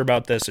Spencer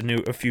about this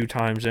a few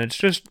times, and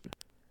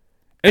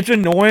it's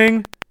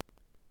annoying.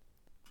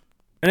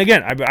 And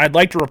again, I'd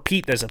like to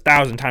repeat this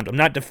 1,000 times. I'm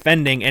not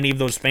defending any of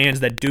those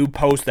fans that do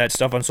post that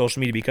stuff on social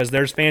media, because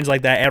there's fans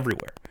like that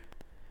everywhere.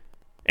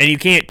 And you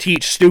can't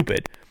teach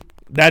stupid.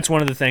 That's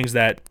one of the things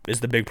that is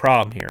the big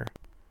problem here.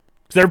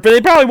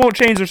 They probably won't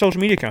change their social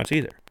media accounts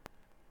either.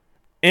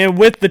 And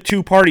with the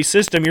two-party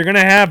system, you're going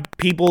to have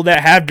people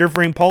that have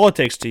differing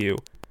politics to you.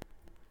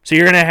 So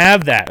you're going to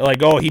have that.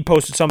 Like, oh, he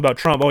posted something about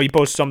Trump. Oh, he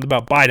posted something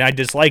about Biden. I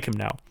dislike him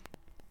now.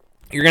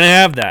 You're going to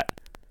have that.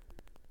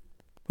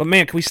 But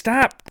man, can we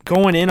stop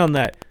going in on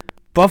that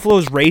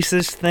Buffalo's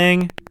racist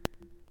thing?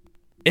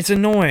 It's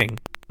annoying.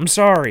 I'm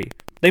sorry.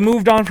 They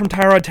moved on from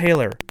Tyrod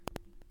Taylor.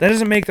 That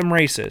doesn't make them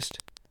racist.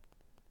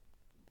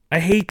 I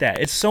hate that.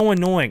 It's so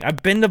annoying.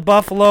 I've been to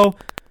Buffalo.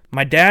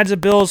 My dad's a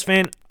Bills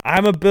fan.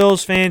 I'm a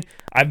Bills fan.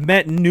 I've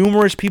met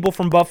numerous people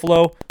from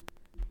Buffalo.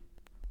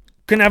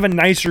 Couldn't have a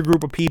nicer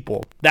group of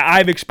people that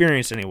I've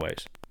experienced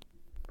anyways.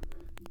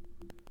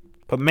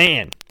 But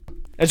man,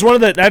 that's one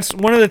of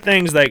the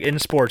things like in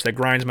sports that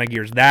grinds my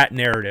gears, that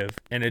narrative,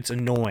 and it's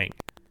annoying.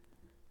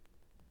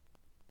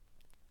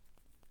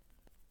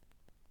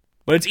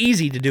 But it's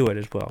easy to do it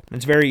as well.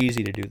 It's very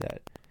easy to do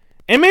that.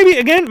 And maybe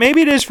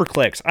it is for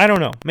clicks. I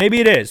don't know. Maybe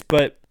it is,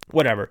 but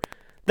whatever.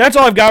 That's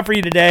all I've got for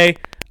you today.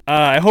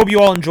 I hope you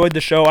all enjoyed the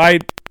show. I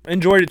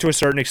enjoyed it to a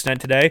certain extent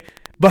today.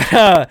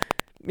 But,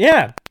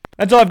 yeah,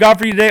 that's all I've got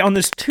for you today on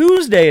this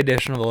Tuesday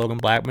edition of the Logan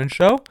Blackman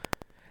Show.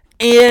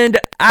 And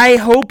I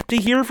hope to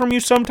hear from you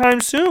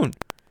sometime soon.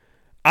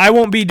 I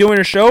won't be doing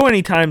a show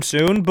anytime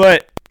soon,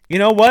 but you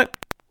know what?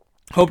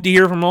 Hope to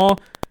hear from all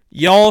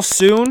y'all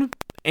soon.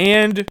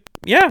 And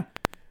yeah,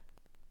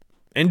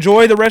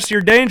 enjoy the rest of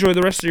your day. Enjoy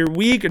the rest of your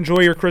week. Enjoy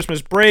your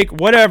Christmas break.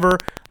 Whatever.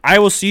 I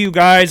will see you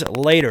guys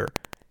later.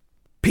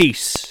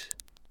 Peace.